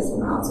copious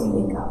amounts of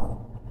makeup.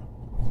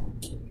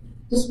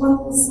 Just one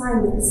little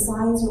sign, but the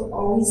signs are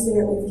always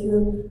there if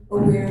you're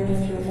aware and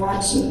if you're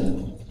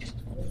watching.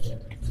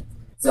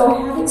 So I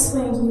have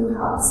explained to you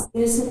how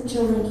innocent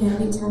children can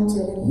be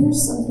tempted, and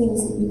here's some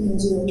things that you can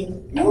do.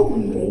 Build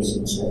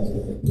relationships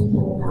with the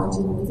people around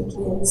you, with the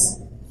kids,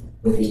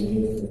 with the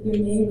youth, with your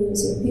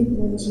neighbors, or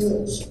people in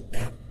church.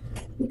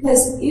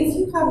 Because if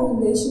you have a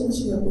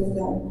relationship with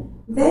them,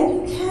 then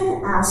you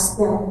can ask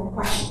them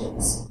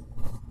questions.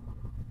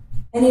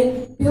 And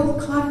it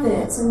builds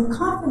confidence, and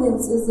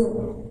confidence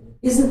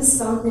isn't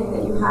something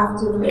that you have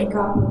to make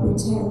up and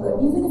pretend, but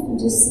even if you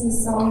just see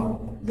some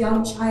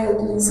young child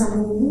doing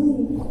something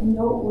really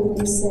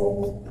noteworthy,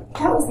 say,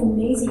 "That was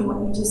amazing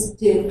what you just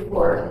did,"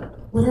 or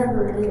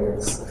whatever it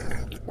is.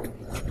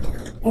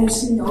 And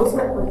she knows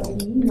what to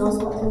do, knows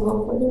what to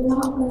look for, they're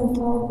not going to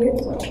fall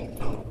victim.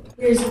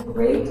 There's a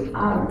great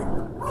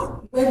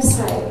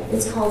website,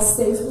 it's called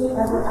Safely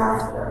Ever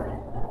After.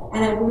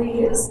 And I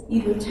believe it's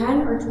either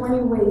 10 or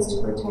 20 ways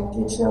to protect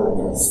your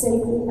children. It's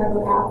Safely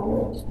Ever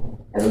After.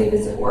 I believe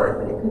it's a word,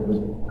 but it could be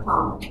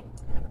calm.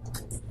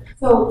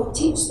 So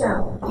teach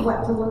them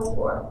what to look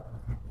for.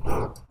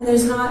 And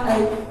there's not a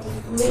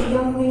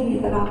young lady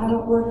that I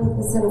haven't worked with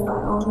that said if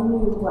I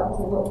only knew what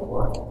to look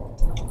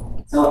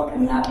for. So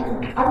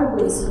another other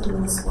ways you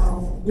can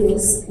respond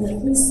is, and the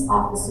police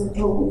officer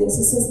told me this,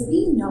 he says,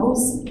 be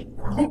nosy.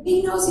 Like, be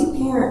a nosy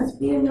parent,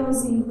 be a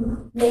nosy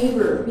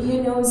neighbor, be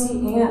a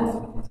nosy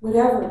aunt,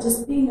 whatever,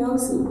 just be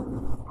nosy.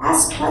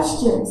 Ask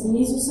questions, and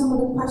these are some of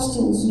the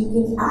questions you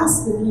can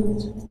ask if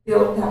you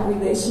built that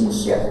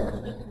relationship.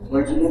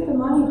 Where'd you get the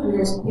money for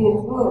your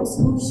school clothes?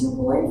 Who's your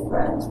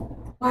boyfriend?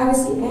 Why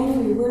was he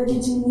angry? Where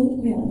did you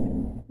meet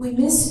him? We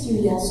missed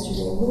you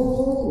yesterday. Where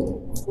were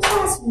you? Just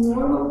ask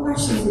normal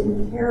questions that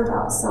you care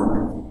about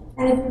someone.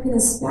 And if you can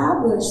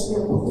establish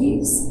their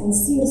beliefs and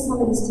see if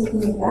somebody's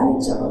taking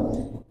advantage of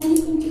them, then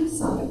you can do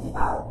something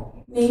about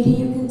it. Maybe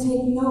you can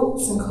take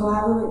notes and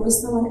collaborate with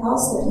someone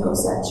else that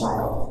knows that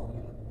child.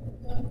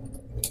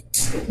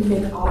 It can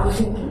make all the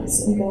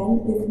difference. And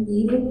then, if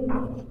needed,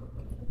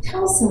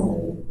 tell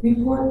somebody,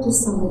 report to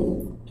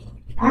somebody,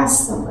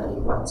 ask somebody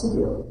what to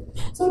do.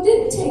 So it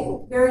didn't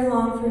take very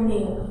long for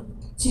me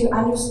to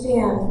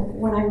understand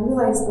when I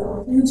realized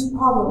the huge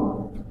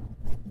problem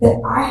that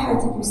I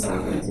had to do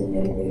something to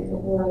mitigate the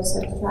horror of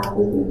sex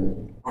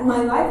trafficking. And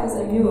my life as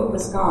I knew it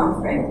was gone,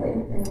 frankly.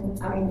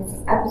 And I mean,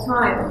 at the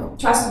time,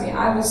 trust me,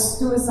 I was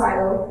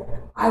suicidal.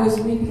 I was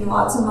weeping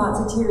lots and lots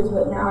of tears,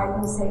 but now I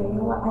can say, you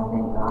know what, I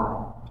thank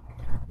God.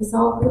 It's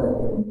all good.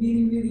 It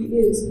really, really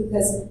is,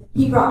 because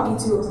He brought me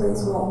to a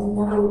place where I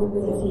never would have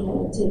been if He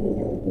hadn't taken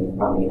everything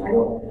from me. I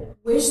don't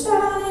wish that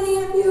on any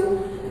of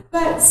you,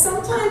 but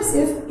sometimes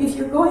if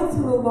you're going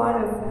through a lot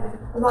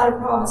of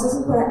problems, this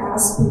is what I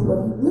ask people.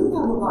 If you really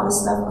have a lot of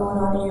stuff going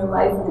on in your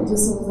life and it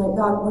just seems like,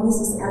 God, when is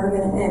this ever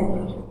going to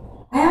end?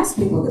 I ask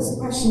people this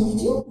question: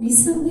 did you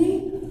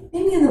recently,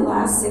 maybe in the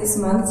last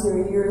 6 months or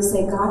a year,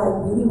 say, God, I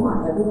really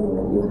want everything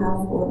that you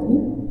have for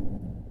me?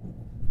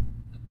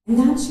 And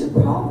that's your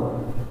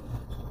problem.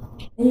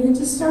 And you can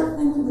just start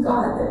thanking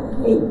God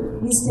that, hey,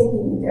 He's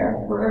taking you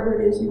there, wherever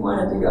it is you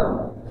wanted to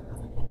go.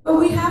 But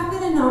we have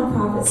been a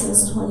nonprofit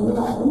since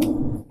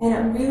 2011, and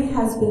it really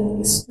has been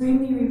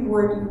extremely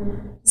rewarding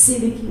to see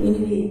the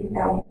community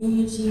in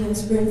Eugene and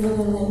Springfield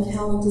and Lane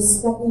County just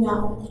stepping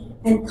up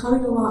and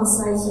coming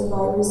alongside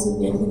survivors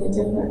and making a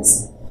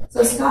difference.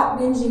 So Scott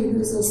Vingy,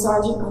 who's a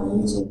sergeant on the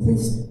Eugene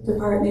Police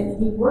Department,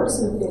 he works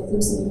with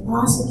victims and he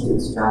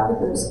prosecutes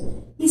traffickers.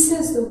 He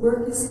says the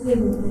work is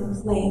hidden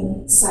in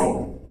plain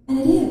sight. And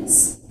it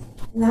is.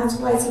 And that's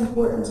why it's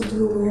important to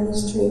do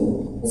awareness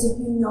training. Because if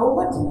you know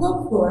what to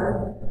look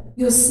for,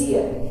 you'll see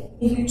it.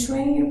 If you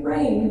train your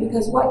brain,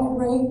 because what your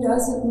brain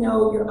doesn't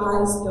know, your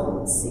eyes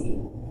don't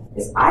see.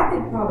 Because I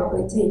could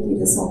probably take you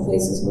to some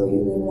places where you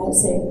live and I'd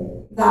say,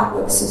 that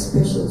looks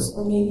suspicious.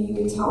 Or maybe you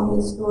could tell me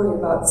a story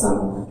about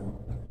some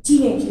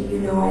teenager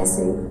you know, I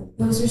say,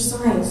 those are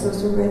signs,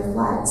 those are red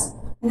flags.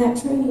 And that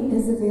training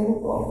is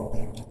available.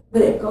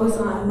 But it goes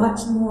on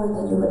much more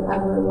than you would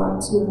ever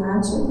want to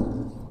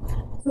imagine.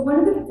 So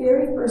one of the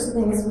very first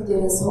things we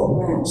did as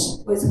Hope Ranch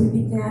was we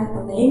began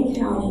a Lane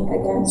County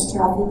Against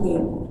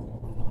Trafficking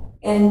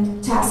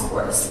and task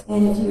force.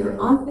 And if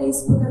you're on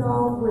Facebook at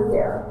all, we're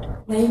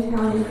there. Lane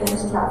County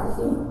Against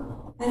Trafficking.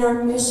 And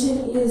our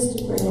mission is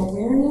to bring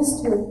awareness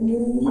to our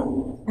community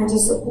and to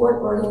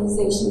support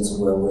organizations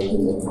who are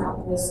working with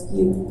at-risk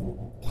youth.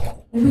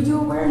 And we do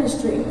awareness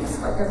trainings,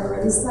 like I've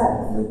already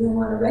said. We do them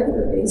on a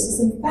regular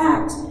basis. In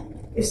fact,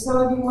 if some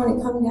of you want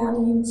to come down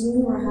to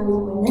Eugene, we're having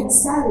one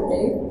next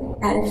Saturday.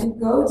 And if you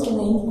go to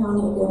Lane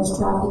County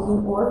Against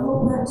Trafficking or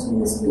Hope Ranch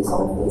Ministries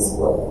on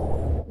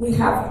Facebook, we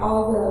have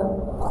all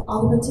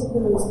the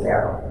particulars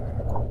there.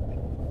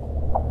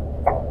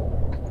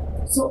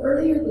 So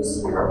earlier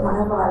this year, one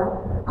of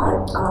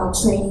our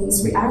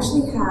trainings, we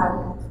actually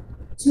had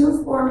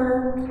 2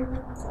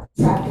 former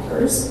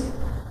traffickers.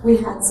 We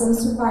had some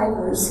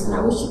survivors, and I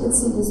wish you could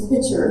see this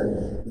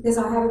picture, because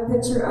I have a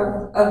picture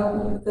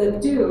of the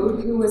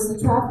dude who was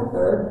the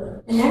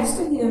trafficker, and next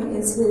to him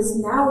is his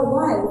now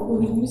wife, who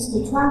he used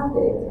to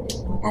traffic,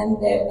 and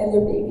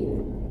their baby.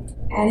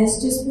 And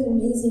it's just been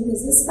amazing,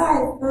 because this guy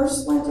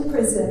first went to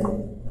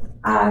prison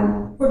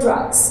for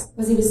drugs,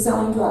 because he was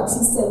selling drugs.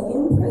 He said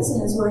in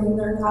prison is where he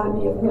learned how to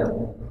be a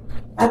pimp.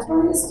 That's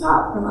where he was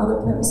taught from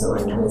other pimps that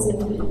were in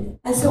prison.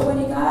 And so when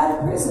he got out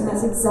of prison,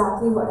 that's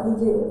exactly what he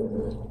did.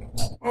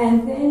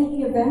 And then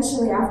he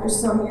eventually, after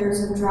some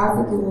years of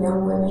trafficking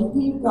young women,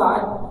 he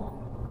got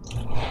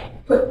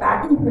put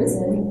back in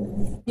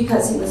prison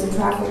because he was a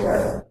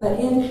trafficker. But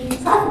in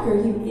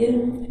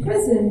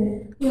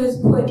prison, he was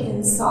put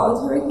in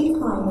solitary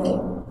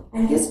confinement.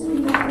 And guess who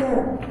he met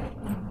there?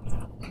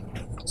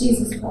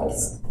 Jesus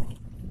Christ.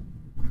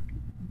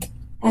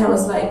 And it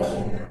was like,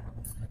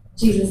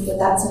 Jesus said,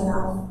 that's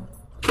enough.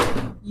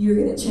 You're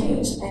going to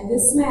change. And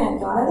this man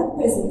got out of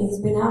prison. He's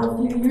been out a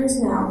few years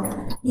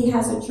now. He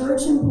has a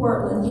church in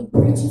Portland. He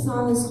preaches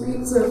on the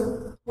streets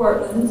of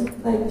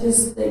Portland. Like,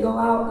 just, they go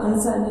out on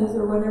Sundays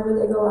or whenever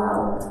they go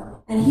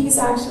out. And he's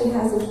actually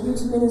has a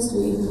huge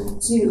ministry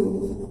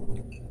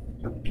to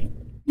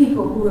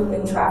people who have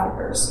been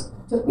traffickers,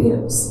 to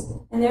pimps.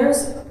 And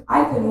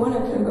I've been one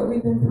of them, but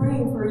we've been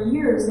praying for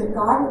years that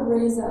God would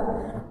raise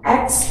up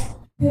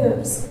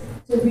ex-pimps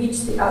to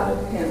reach the other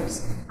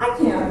pimps. I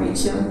can't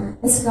reach them.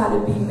 It's got to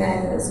be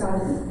men, it's got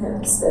to be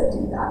pimps that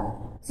do that.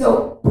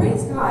 So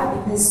praise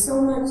God, because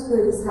so much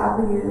good is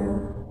happening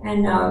here.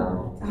 And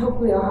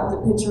hopefully I'll have the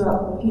picture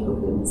up and people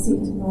can see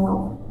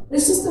tomorrow.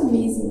 It's just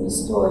amazing, the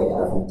story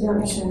of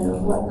redemption,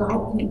 of what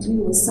God can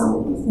do with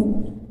somebody you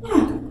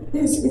think,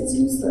 it's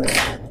useless.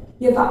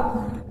 Give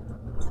up.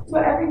 So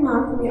every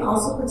month we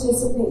also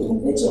participate in a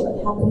vigil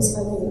that happens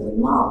by the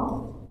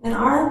mall. And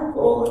our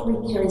goal,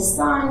 we carry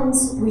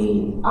signs,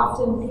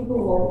 people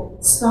will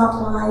stop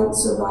by,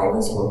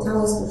 survivors will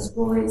tell us their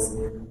stories.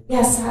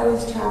 Yes, I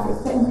was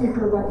trafficked, thank you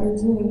for what you're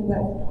doing,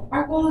 but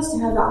our goal is to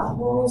have that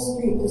whole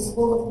street just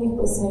full of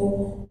people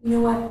saying, you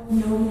know what,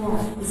 no more,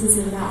 this is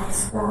enough,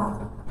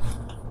 stop.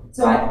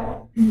 So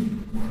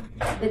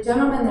the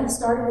gentleman that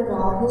started it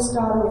all, his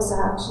daughter was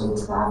actually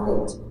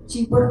trafficked.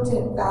 She worked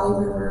at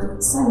Valley River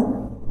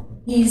Center.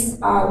 He's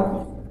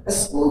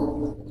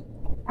actually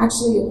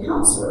a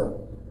counselor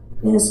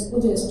in a school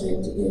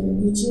district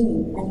in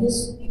Eugene, and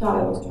his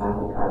daughter was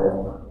trafficked out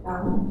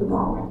of the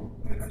mall.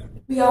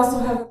 We also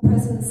have a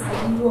presence at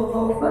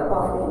UofO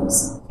football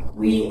games.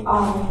 We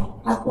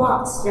have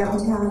walks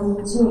downtown in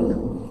Eugene.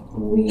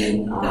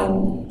 We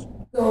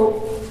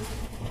go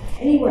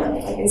anywhere,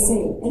 like I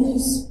say, any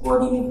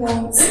sporting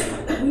events,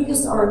 we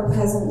just are a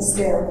presence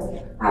there.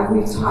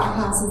 We've taught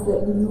classes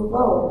at the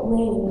UofO,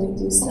 Lane, we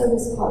do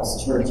service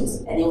clubs,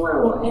 churches,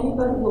 anywhere where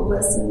anybody will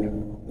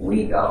listen,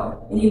 we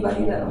go.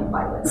 Anybody that will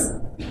invite us.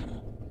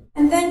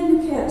 And then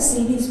you can't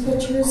see these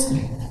pictures,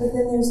 but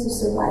then there's the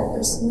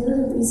survivors. And they're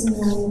the reason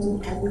why we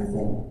do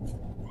everything.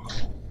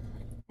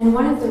 And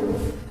one of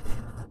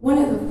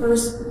the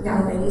first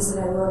young ladies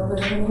that I worked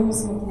with, her name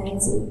was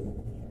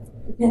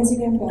Mackenzie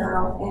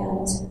Gambaro,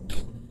 and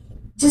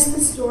just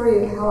the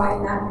story of how I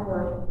met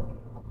her.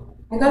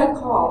 I got a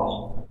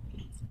call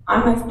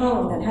on my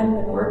phone that hadn't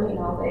been working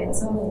all day, and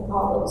suddenly a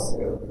call goes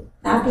through.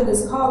 After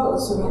this call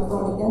goes through, my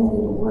phone again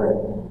didn't work.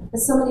 But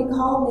somebody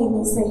called me and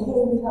they said,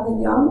 hey, we have a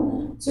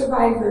young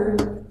survivor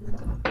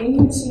in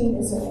Eugene.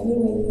 Is there any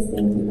way you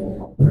think you can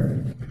help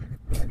her?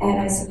 And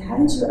I said,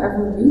 haven't you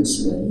ever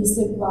reached me? He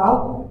said,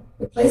 well,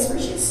 the place where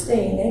she's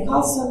staying, they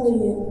called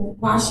somebody in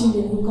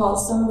Washington who called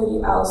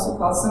somebody else who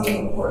called somebody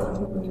important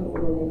who knew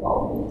me, and they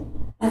called me.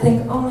 I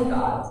think, only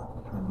God.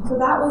 So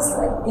that was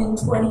like in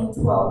 2012,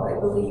 I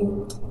believe.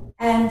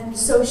 And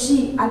so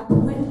I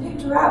went and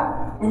picked her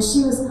up, and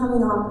she was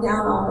coming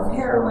down off of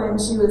heroin.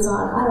 She was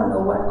on, I don't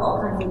know what all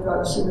kinds of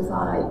drugs she was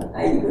on,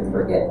 I even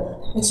forget.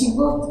 But she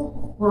looked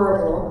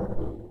horrible.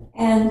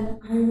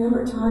 And I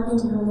remember talking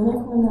to her, and then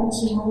I found out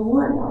she had a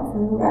warrant out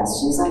for her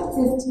arrest. She was like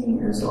 15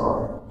 years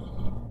old.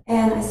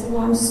 And I said,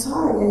 well, I'm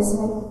sorry. I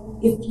said,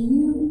 if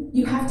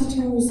you have to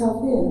turn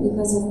yourself in,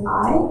 because if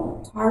I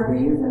harbor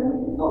you, then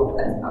I'm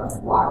open. I was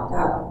locked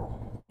up.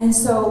 And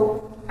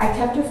so I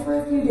kept her for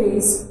a few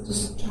days,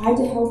 just tried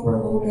to help her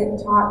a little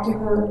bit, talk to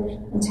her,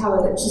 and tell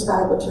her that she's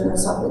got to go turn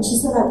herself in. She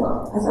said, I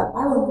will. I thought,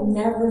 I will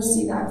never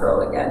see that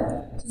girl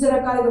again. She said,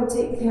 I've got to go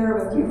take care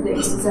of a few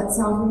things. Does that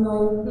sound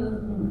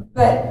familiar?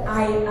 But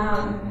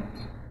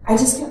I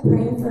just kept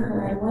praying for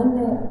her, and one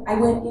day I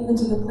went even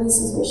to the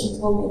places where she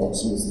told me that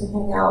she used to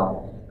hang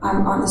out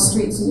on the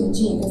streets in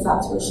Eugene, because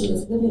that's where she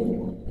was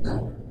living.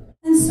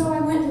 And so I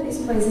went to these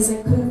places,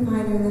 I couldn't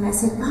find her, and then I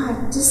said,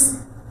 God,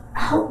 just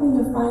help me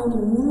to find her.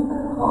 And then I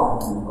got a call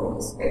from the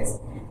police fix.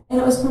 And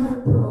it was from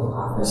her parole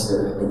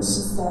officer, and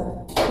she said,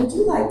 would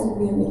you like to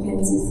be in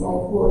Mackenzie's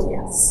life? Well,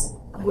 yes,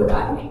 would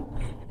I?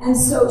 And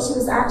so she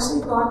was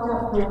actually locked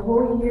up for a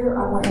whole year.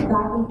 I went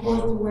back and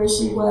forth to where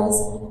she was.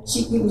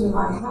 She came to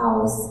my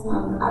house,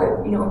 on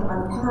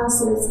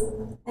passes,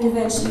 and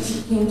eventually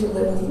she came to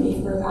live with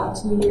me for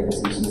about 2 years.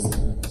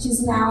 And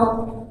she's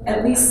now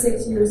at least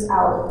 6 years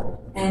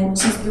out, and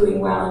she's doing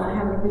well. And I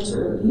have a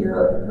picture here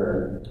of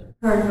her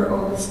and her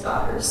oldest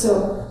daughter.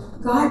 So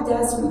God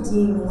does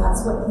redeem, and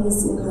that's what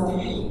He's in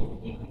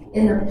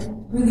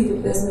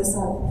the business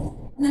of.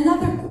 And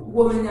another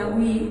woman that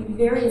we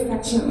very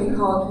affectionately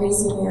called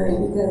Crazy Mary,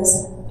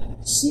 because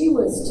she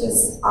was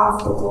just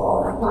off the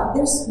wall. I thought,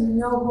 there's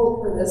no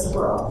hope for this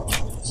girl.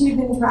 She'd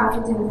been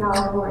trafficked in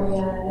California,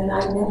 and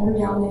I met her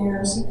down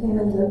there. She came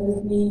and lived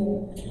with me,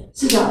 and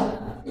she got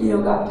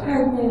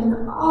pregnant,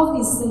 and all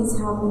these things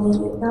happening.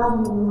 And God,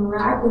 in a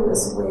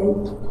miraculous way,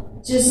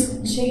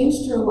 just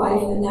changed her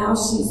life, and now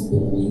she's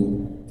been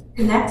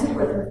connected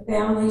with her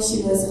family.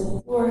 She lives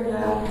in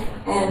Florida,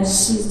 and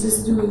she's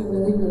just doing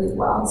really, really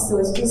well. So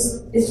it's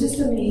just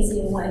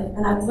amazing.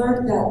 And I've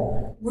learned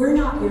that we're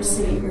not your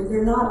Savior.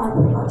 They're not our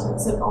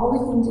projects. And all we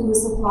can do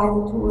is supply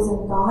the tools,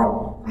 and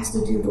God has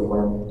to do the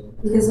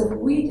work. Because if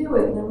we do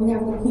it, then we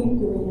have to keep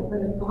doing it.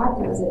 But if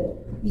God does it,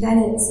 then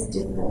it's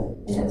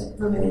different, and it's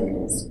permanent,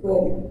 and it's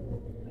good.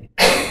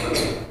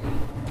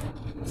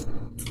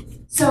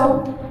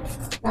 So,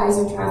 guys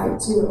are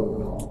trafficked too.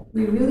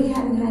 We really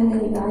hadn't had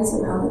many guys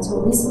around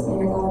until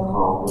recently. I got a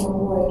call from a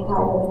boy by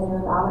the name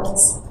of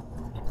Alex.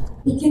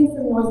 He came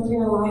from North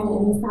Carolina,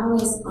 and he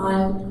found us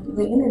on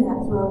the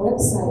internet through our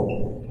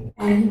website.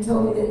 And he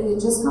told me that he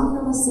had just come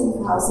from a safe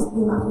house. He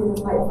came out here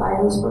to fight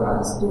fires for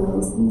us during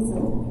the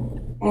season.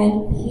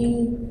 And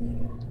he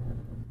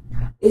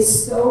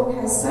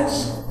has such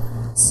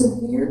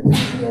severe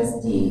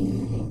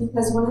PTSD,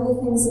 because one of the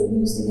things they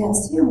used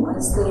against him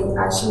was they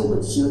actually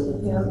would shoot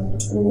at him,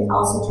 and they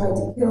also tried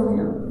to kill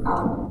him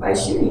by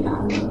shooting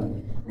at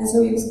him. And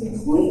so he was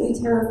completely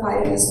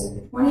terrified of this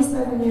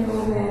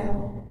 27-year-old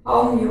man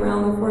following me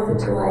around the 4th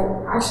of July,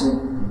 actually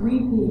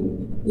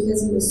weeping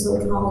because he was so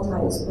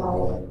traumatized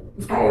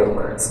by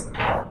fireworks.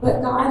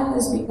 But God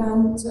has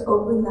begun to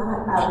open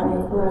that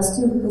avenue for us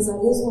too, because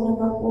that is one of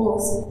our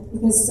goals,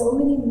 because so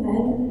many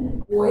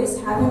men, boys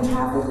have been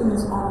trafficked, and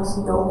there's almost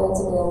no beds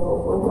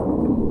available for them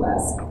in the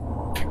U.S.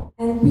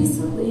 And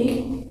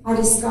recently, I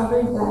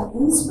discovered that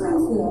in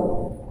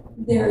Springfield,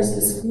 there's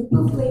this group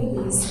of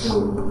ladies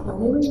who, when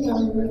they were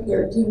younger,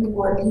 13,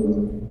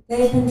 14,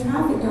 they've been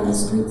trafficked on the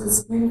streets of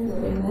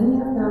Springfield, and many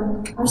of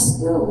them are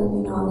still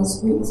living on the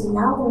streets, and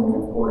now they're in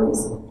their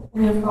 40s,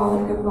 and their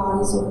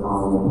bodies are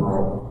falling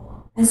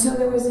apart. And so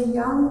there was a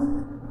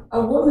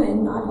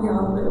woman, not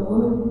young, but a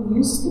woman who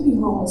used to be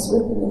homeless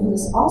with them, and who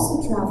was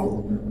also trafficked,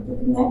 who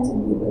connected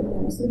me with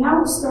them. So now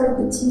we've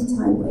started the Tea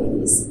Time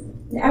Ladies.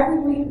 And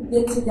every week we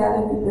get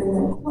together, we bring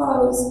them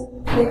clothes.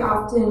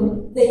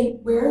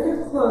 They wear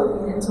their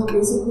clothing until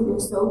basically they're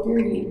so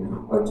dirty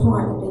or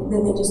torn, and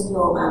then they just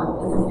throw them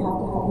out, and then they have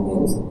to have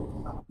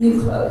new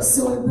clothes.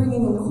 So we're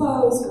bringing them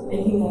clothes, we're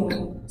making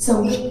them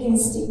some good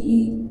things to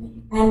eat.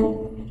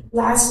 And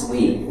last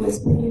week was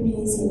pretty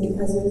amazing,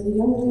 because there was a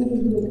young lady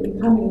who had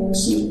been coming, and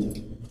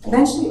she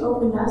eventually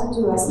opened up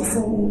to us and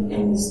said,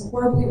 in this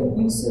horribly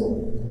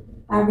abusive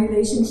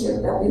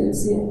relationship that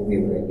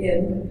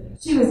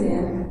she was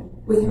in,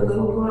 with her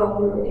little girl,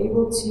 we were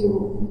able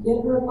to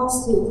get her a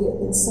bus ticket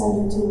and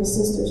send her to her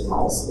sister's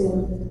house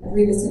I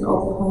believe it's in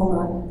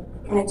Oklahoma.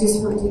 And I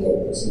just heard today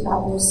that she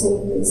got there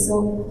safely.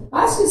 So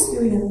God's just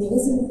doing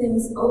amazing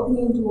things,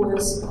 opening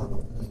doors.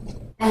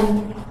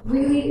 And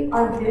really,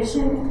 our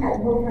vision at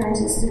Hope Ranch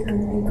is to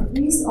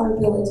increase our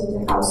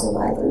ability to house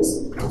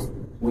survivors.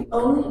 We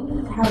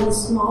only have a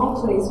small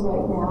place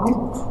right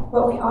now,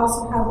 but we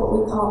also have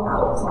what we call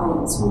out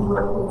clients. We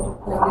work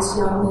with this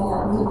young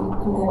man who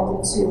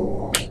connected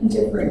to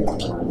different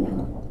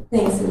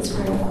things in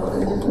Springfield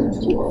and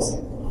different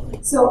tools.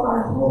 So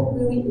our hope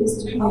really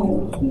is to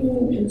bring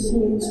healing and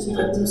change to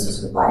victims and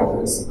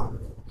survivors.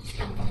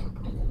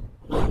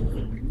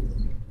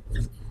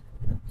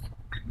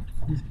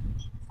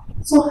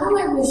 So how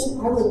I wish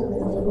I would have been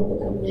a little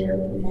bit earlier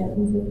in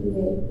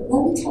 1958, but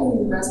let me tell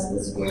you the rest of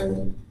the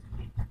story.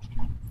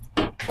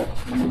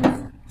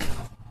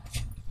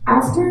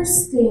 After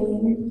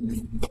staying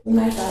in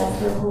my bed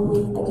for a whole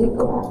week, I did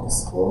go back to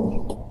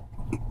school.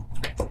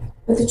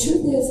 But the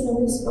truth is,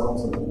 nobody spoke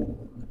to me.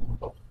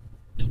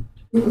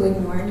 People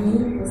ignored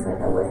me. It was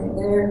like I wasn't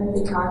there.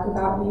 They talked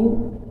about me.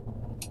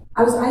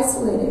 I was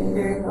isolated and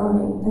very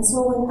lonely. And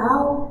so when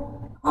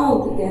Al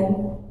called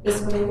again,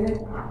 guess what I did?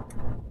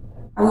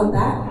 I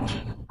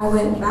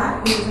went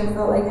back because I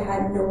felt like I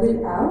had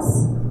nobody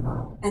else.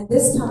 And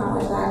this time I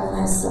went back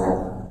and I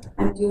said,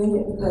 I'm doing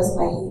it because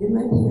I hated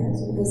my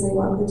parents, because they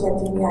weren't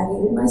protecting me. I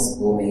hated my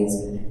schoolmates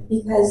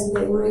because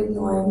they were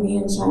ignoring me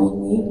and shunning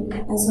me.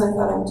 And so I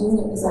thought, I'm doing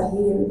it because I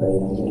hate everybody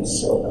and I'm going to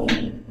show them.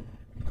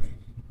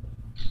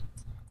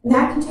 And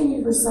that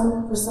continued for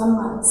some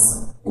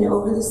months. And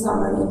over the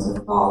summer and into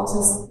the fall,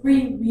 until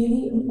 3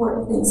 really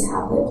important things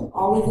happened,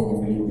 all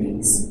within a few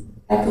weeks,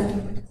 that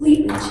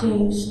completely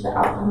changed the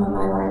outcome of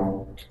my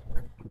life.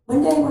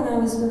 One day when I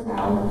was with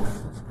Al,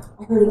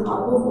 I heard an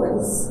audible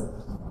voice,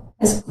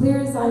 as clear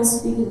as I'm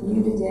speaking to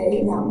you today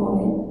in that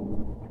moment.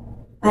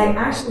 I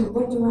actually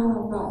looked around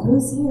and thought,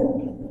 who's here?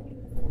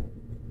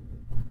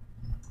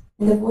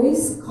 And the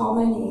voice called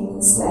my name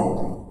and said,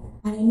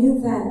 and I knew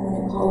then when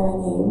it called my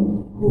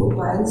name who it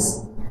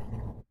was.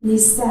 And he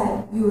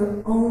said, you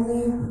are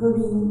only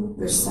hurting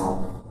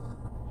yourself.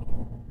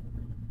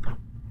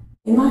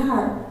 In my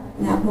heart,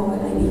 in that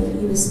moment, I knew that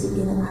he was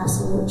speaking the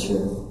absolute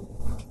truth.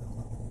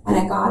 And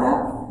I got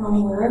up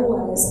from where I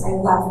was, I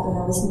left, and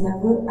I was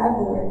never,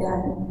 ever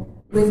again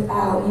with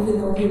Al, even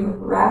though he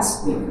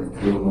harassed me for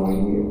 3 more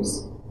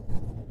years.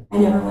 I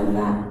never went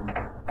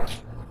back.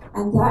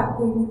 And that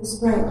gave me the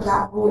strength,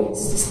 that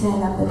voice, to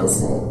stand up and to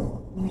say,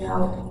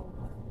 no.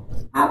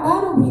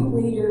 About a week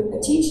later, a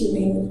teacher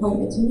made an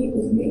appointment to meet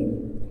with me.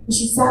 And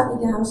she sat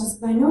me down, she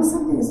said, I know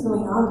something is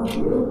going on with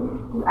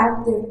you. You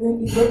act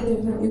different, you look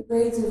different, your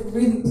grades have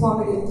really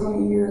plummeted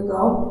from a year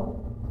ago.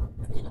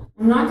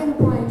 I'm not going to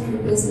pry into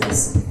your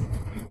business.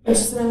 But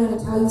she said, I'm going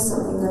to tell you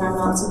something that I'm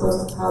not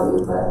supposed to tell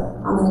you,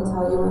 but I'm going to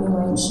tell you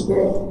anyway, and she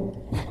did.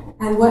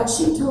 And what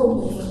she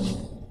told me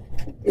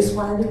is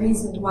one of the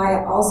reasons why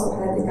I also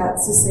had the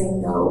guts to say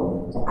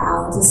no to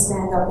Al, and to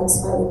stand up in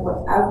spite of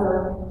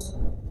whatever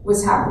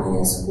was happening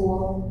in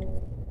school.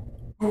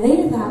 And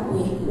later that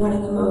week, one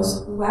of the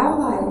most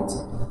well-liked,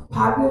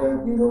 popular,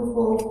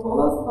 beautiful,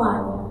 full of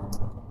fun,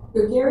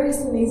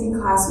 gregarious, amazing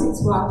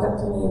classmates walked up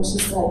to me and she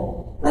said,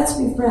 let's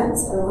be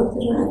friends. I looked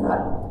at her and I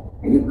thought,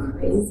 are you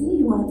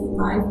crazy? You want to be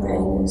my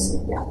friend? And she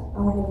said, yeah, I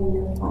want to be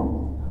your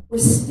friend. We're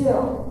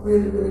still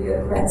really, really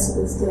good friends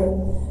to this day.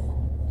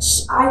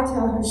 I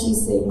tell her she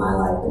saved my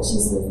life, but she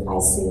says I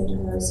saved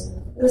hers.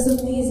 It was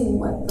amazing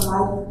what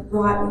God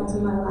brought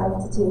into my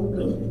life to take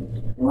me.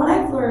 And what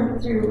I've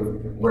learned through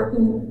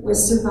working with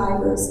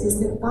survivors is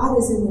that God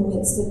is in the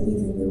midst of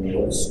even the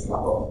worst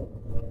trouble.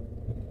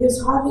 There's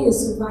hardly a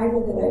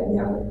survivor that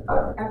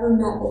I've ever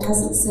met that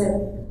hasn't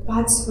said,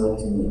 God spoke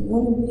to me. The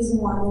only reason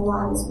why I'm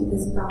alive is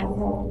because God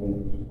helped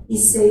me. He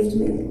saved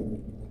me.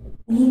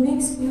 And He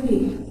makes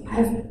beauty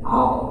out of it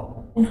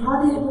all. And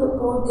hardly a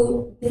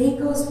day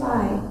goes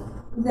by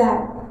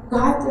that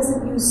God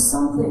doesn't use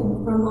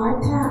something from my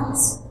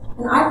past.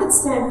 And I could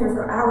stand here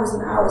for hours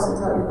and hours and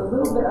tell you the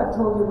little bit I've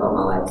told you about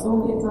my life. It's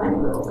only a tiny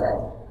little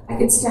bit. I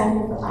could stand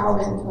here for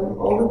hours and tell you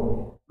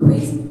all the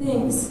crazy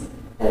things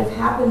that have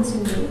happened to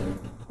me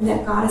and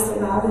that God has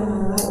allowed in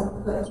my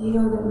life. But do you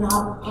know that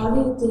not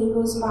hardly a day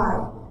goes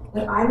by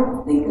that I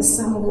don't think of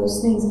some of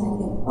those things and I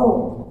think,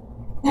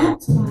 oh,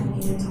 that's why I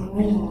needed to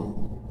learn that.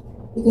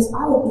 Because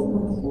I would be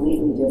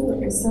completely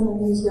different with some of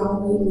these young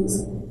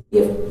ladies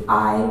if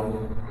I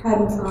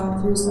hadn't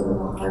gone through some of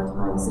the hard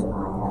times that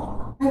I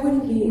had. I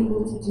wouldn't be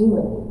able to do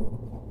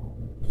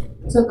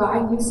it. So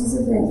God uses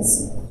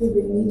events to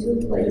bring me to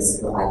a place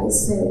where I could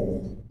say,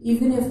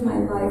 even if my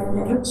life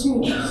never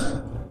changed,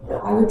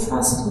 that I would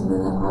trust Him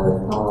and that I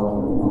would follow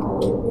Him and that I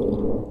would obey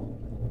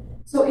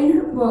Him. So in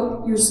her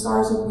book, Your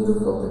Scars Are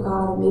Beautiful to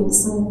God, and maybe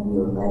some of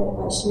you have read it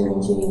by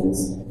Sharon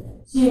James,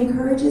 she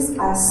encourages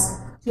us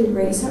to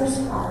embrace our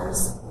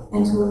scars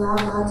and to allow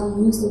God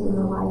to use them in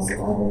the lives of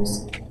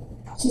others.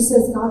 She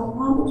says God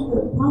prompted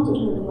her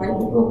to write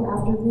the book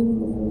after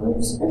reading a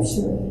familiar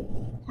scripture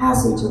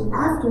passage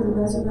after the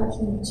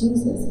resurrection of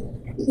Jesus.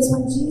 Because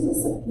when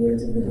Jesus appeared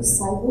to the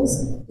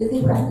disciples, did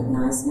they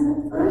recognize Him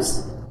at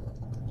first?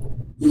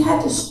 He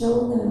had to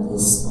show them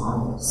His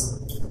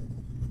scars.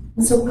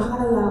 And so God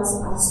allows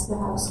us to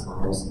have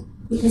scars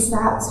because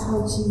that's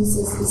how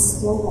Jesus is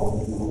still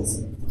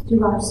recognized,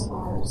 through our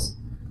scars.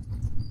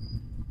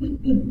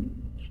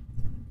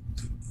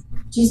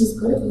 Jesus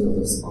could have healed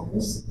His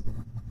scars.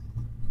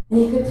 And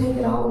He could take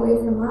it all away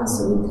from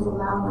us, or He could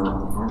allow not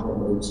to have it,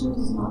 but He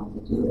chooses not to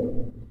do it.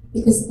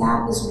 Because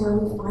that is where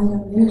we find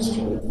our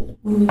ministry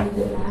when we give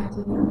it back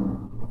to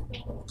Him.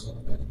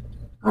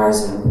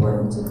 Scars are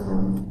important to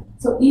Him.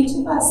 So each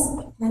of us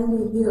can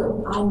be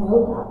healed. I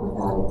know that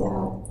without a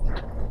doubt.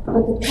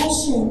 But the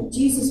question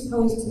Jesus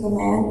posed to the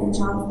man in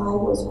John 5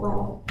 was,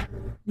 well,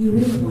 you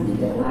really want to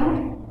get well?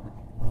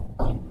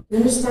 You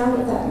understand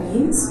what that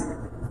means?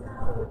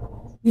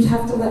 You'd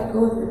have to let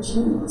go of your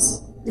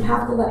chains. You'd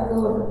have to let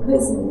go of the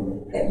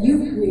prison that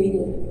you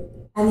created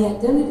and the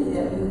identity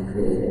that you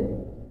created.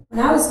 When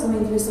I was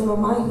going through some of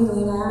my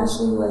healing, I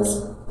actually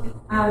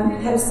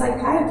had a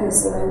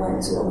psychiatrist that I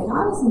went to. I mean,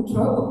 I was in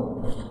trouble.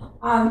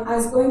 I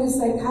was going to a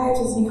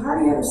psychiatrist, and he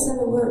hardly ever said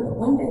a word. But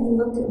one day he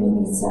looked at me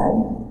and he said,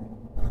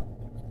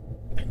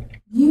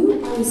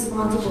 you are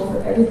responsible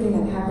for everything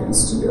that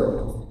happens to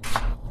you.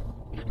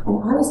 And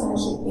I was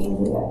actually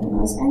angry at him.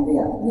 I was angry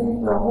at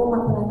him for a whole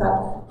month, and I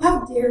thought,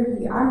 how dare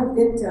he? I'm a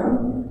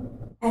victim,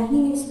 and he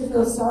needs to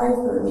feel sorry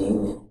for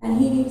me, and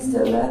he needs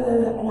to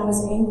and I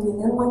was angry.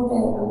 And then one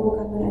day I woke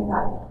up and I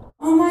thought,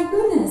 oh my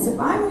goodness, if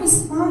I'm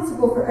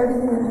responsible for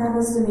everything that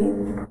happens to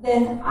me,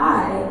 then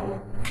I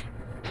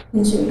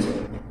can change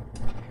it.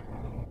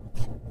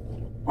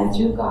 And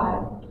through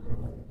God,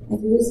 and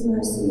through His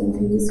mercy, and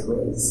through His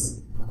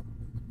grace,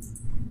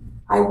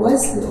 I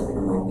was healed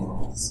from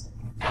my past.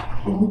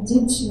 And He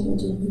did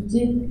change it. He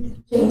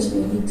did change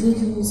me. He did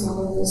use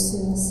all of those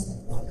things.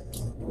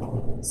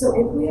 So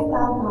if we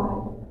allow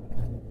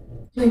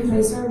God to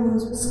replace our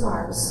wounds with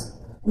scars,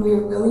 and we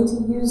are willing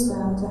to use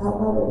them to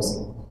help others,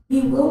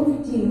 He will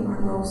redeem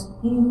our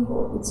most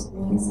painful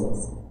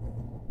experiences.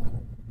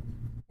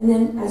 And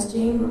then, as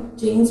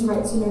James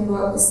writes in her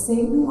book,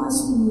 Satan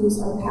wants to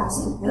use our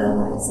past to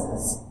paralyze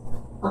us.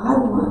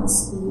 God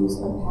wants to use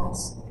our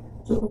past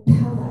to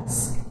propel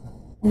us.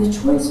 And the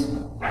choice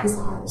is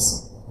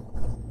ours.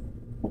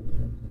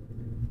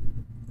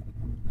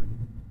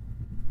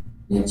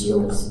 And it's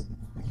yours.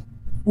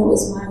 And it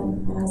was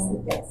mine, and I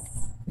said yes.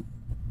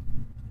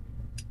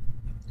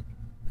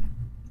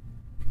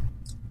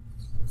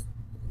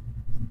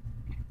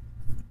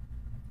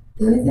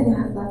 The only thing I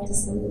have left to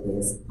say today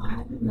is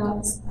God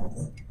loves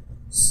us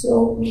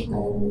so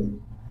incredibly.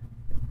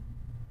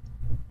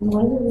 And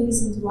one of the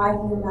reasons why He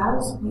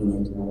allows pain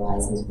into our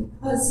lives is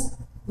because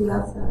He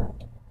loves us.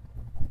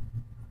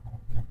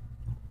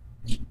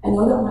 I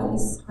know that might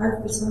be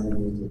hard for some of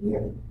you to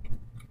hear.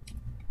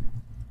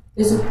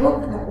 There's a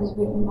book that was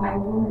written by a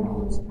woman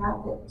who was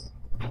trafficked.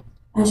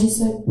 And she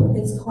said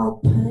it's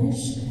called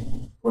Punished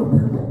for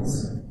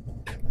Purpose.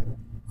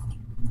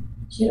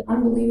 She had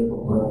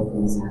unbelievable horrible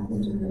things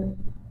happen to her.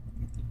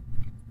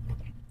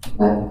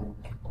 But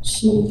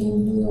she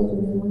became healed,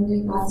 and then one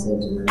day God said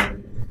to her,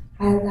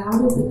 I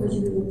allowed it because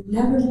you would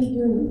never be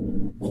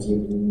doing what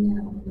you're doing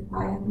now if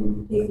I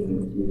hadn't taken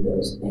you through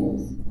those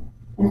things.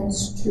 And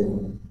it's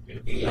true.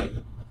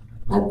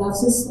 God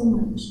loves us so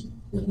much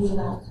that He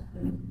allows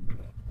me.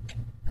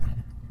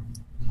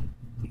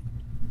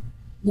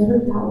 Never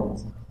doubt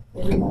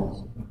that He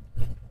loves you,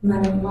 no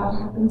matter what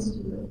happens to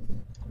you.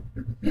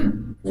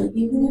 And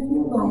even if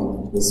your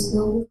life is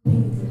filled with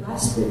pain, the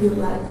rest of your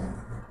life,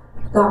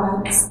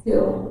 God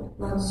still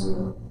loves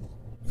you.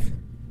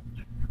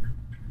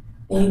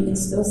 And you can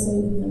still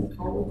say to Him,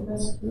 I will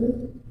trust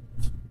you.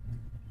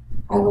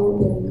 I will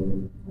obey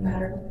you, no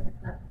matter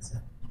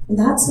what. And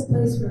that's the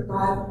place where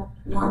God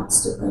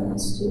wants to bring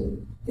us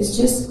to. It's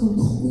just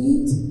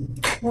complete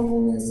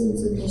humbleness and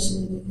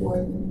submission before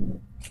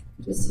Him.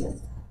 Just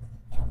yes.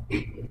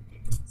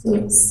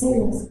 So say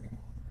yes.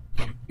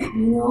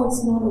 You know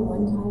it's not a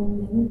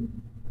one-time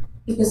thing.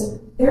 Because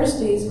there's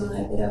days when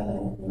I get up and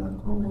I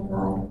think, oh my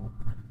God,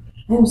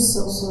 I'm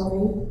so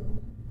sorry.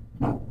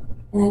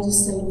 And I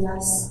just say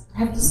yes. I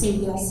have to say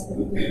yes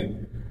every day.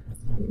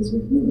 Because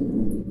we're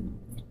human.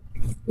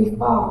 We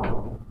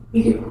fall.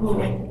 We get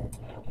pulled.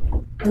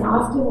 And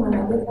often when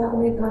I get that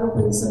way, God will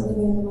bring something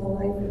into my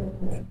life and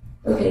I'm like,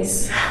 okay,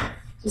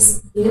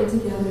 just get it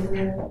together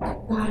here.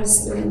 God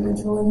is still in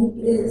control, and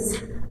He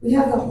is. We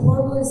have the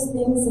horriblest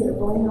things that are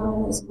going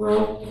on in this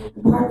world.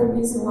 And part of the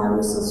reason why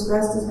we're so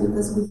stressed is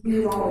because we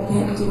feel like we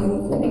can't do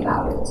anything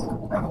about it.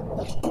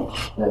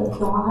 But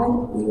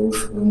God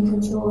is in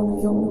control, and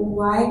I don't know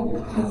why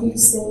I keep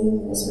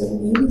saying this, but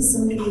maybe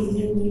somebody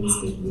here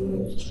needs to hear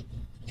it.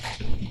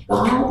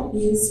 God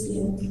is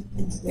in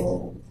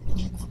control.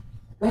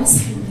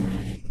 Rest in Him.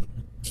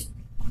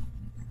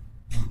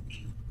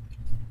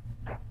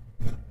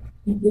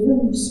 And give Him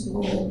your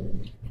story.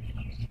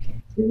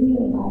 Give Him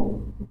your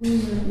life. Give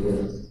Him your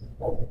views.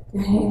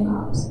 Your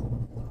hang-ups.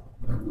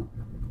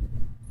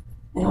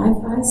 And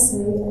I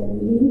say that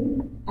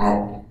we,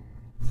 at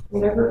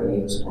whatever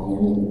age I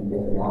am, you can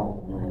figure it out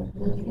when I'm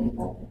looking,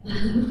 but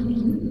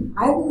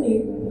I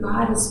believe that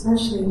God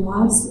especially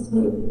wants to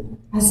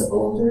take us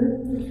older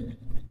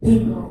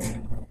people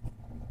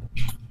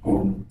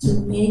and to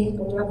make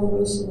a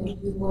revolution,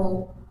 if you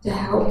will, to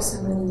help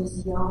some of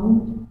these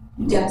young,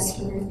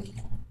 desperate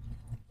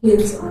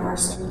kids on our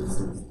streets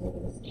these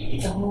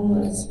days, the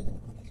homeless,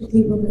 the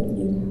people that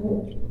need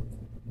help.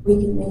 We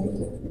can make a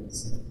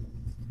difference.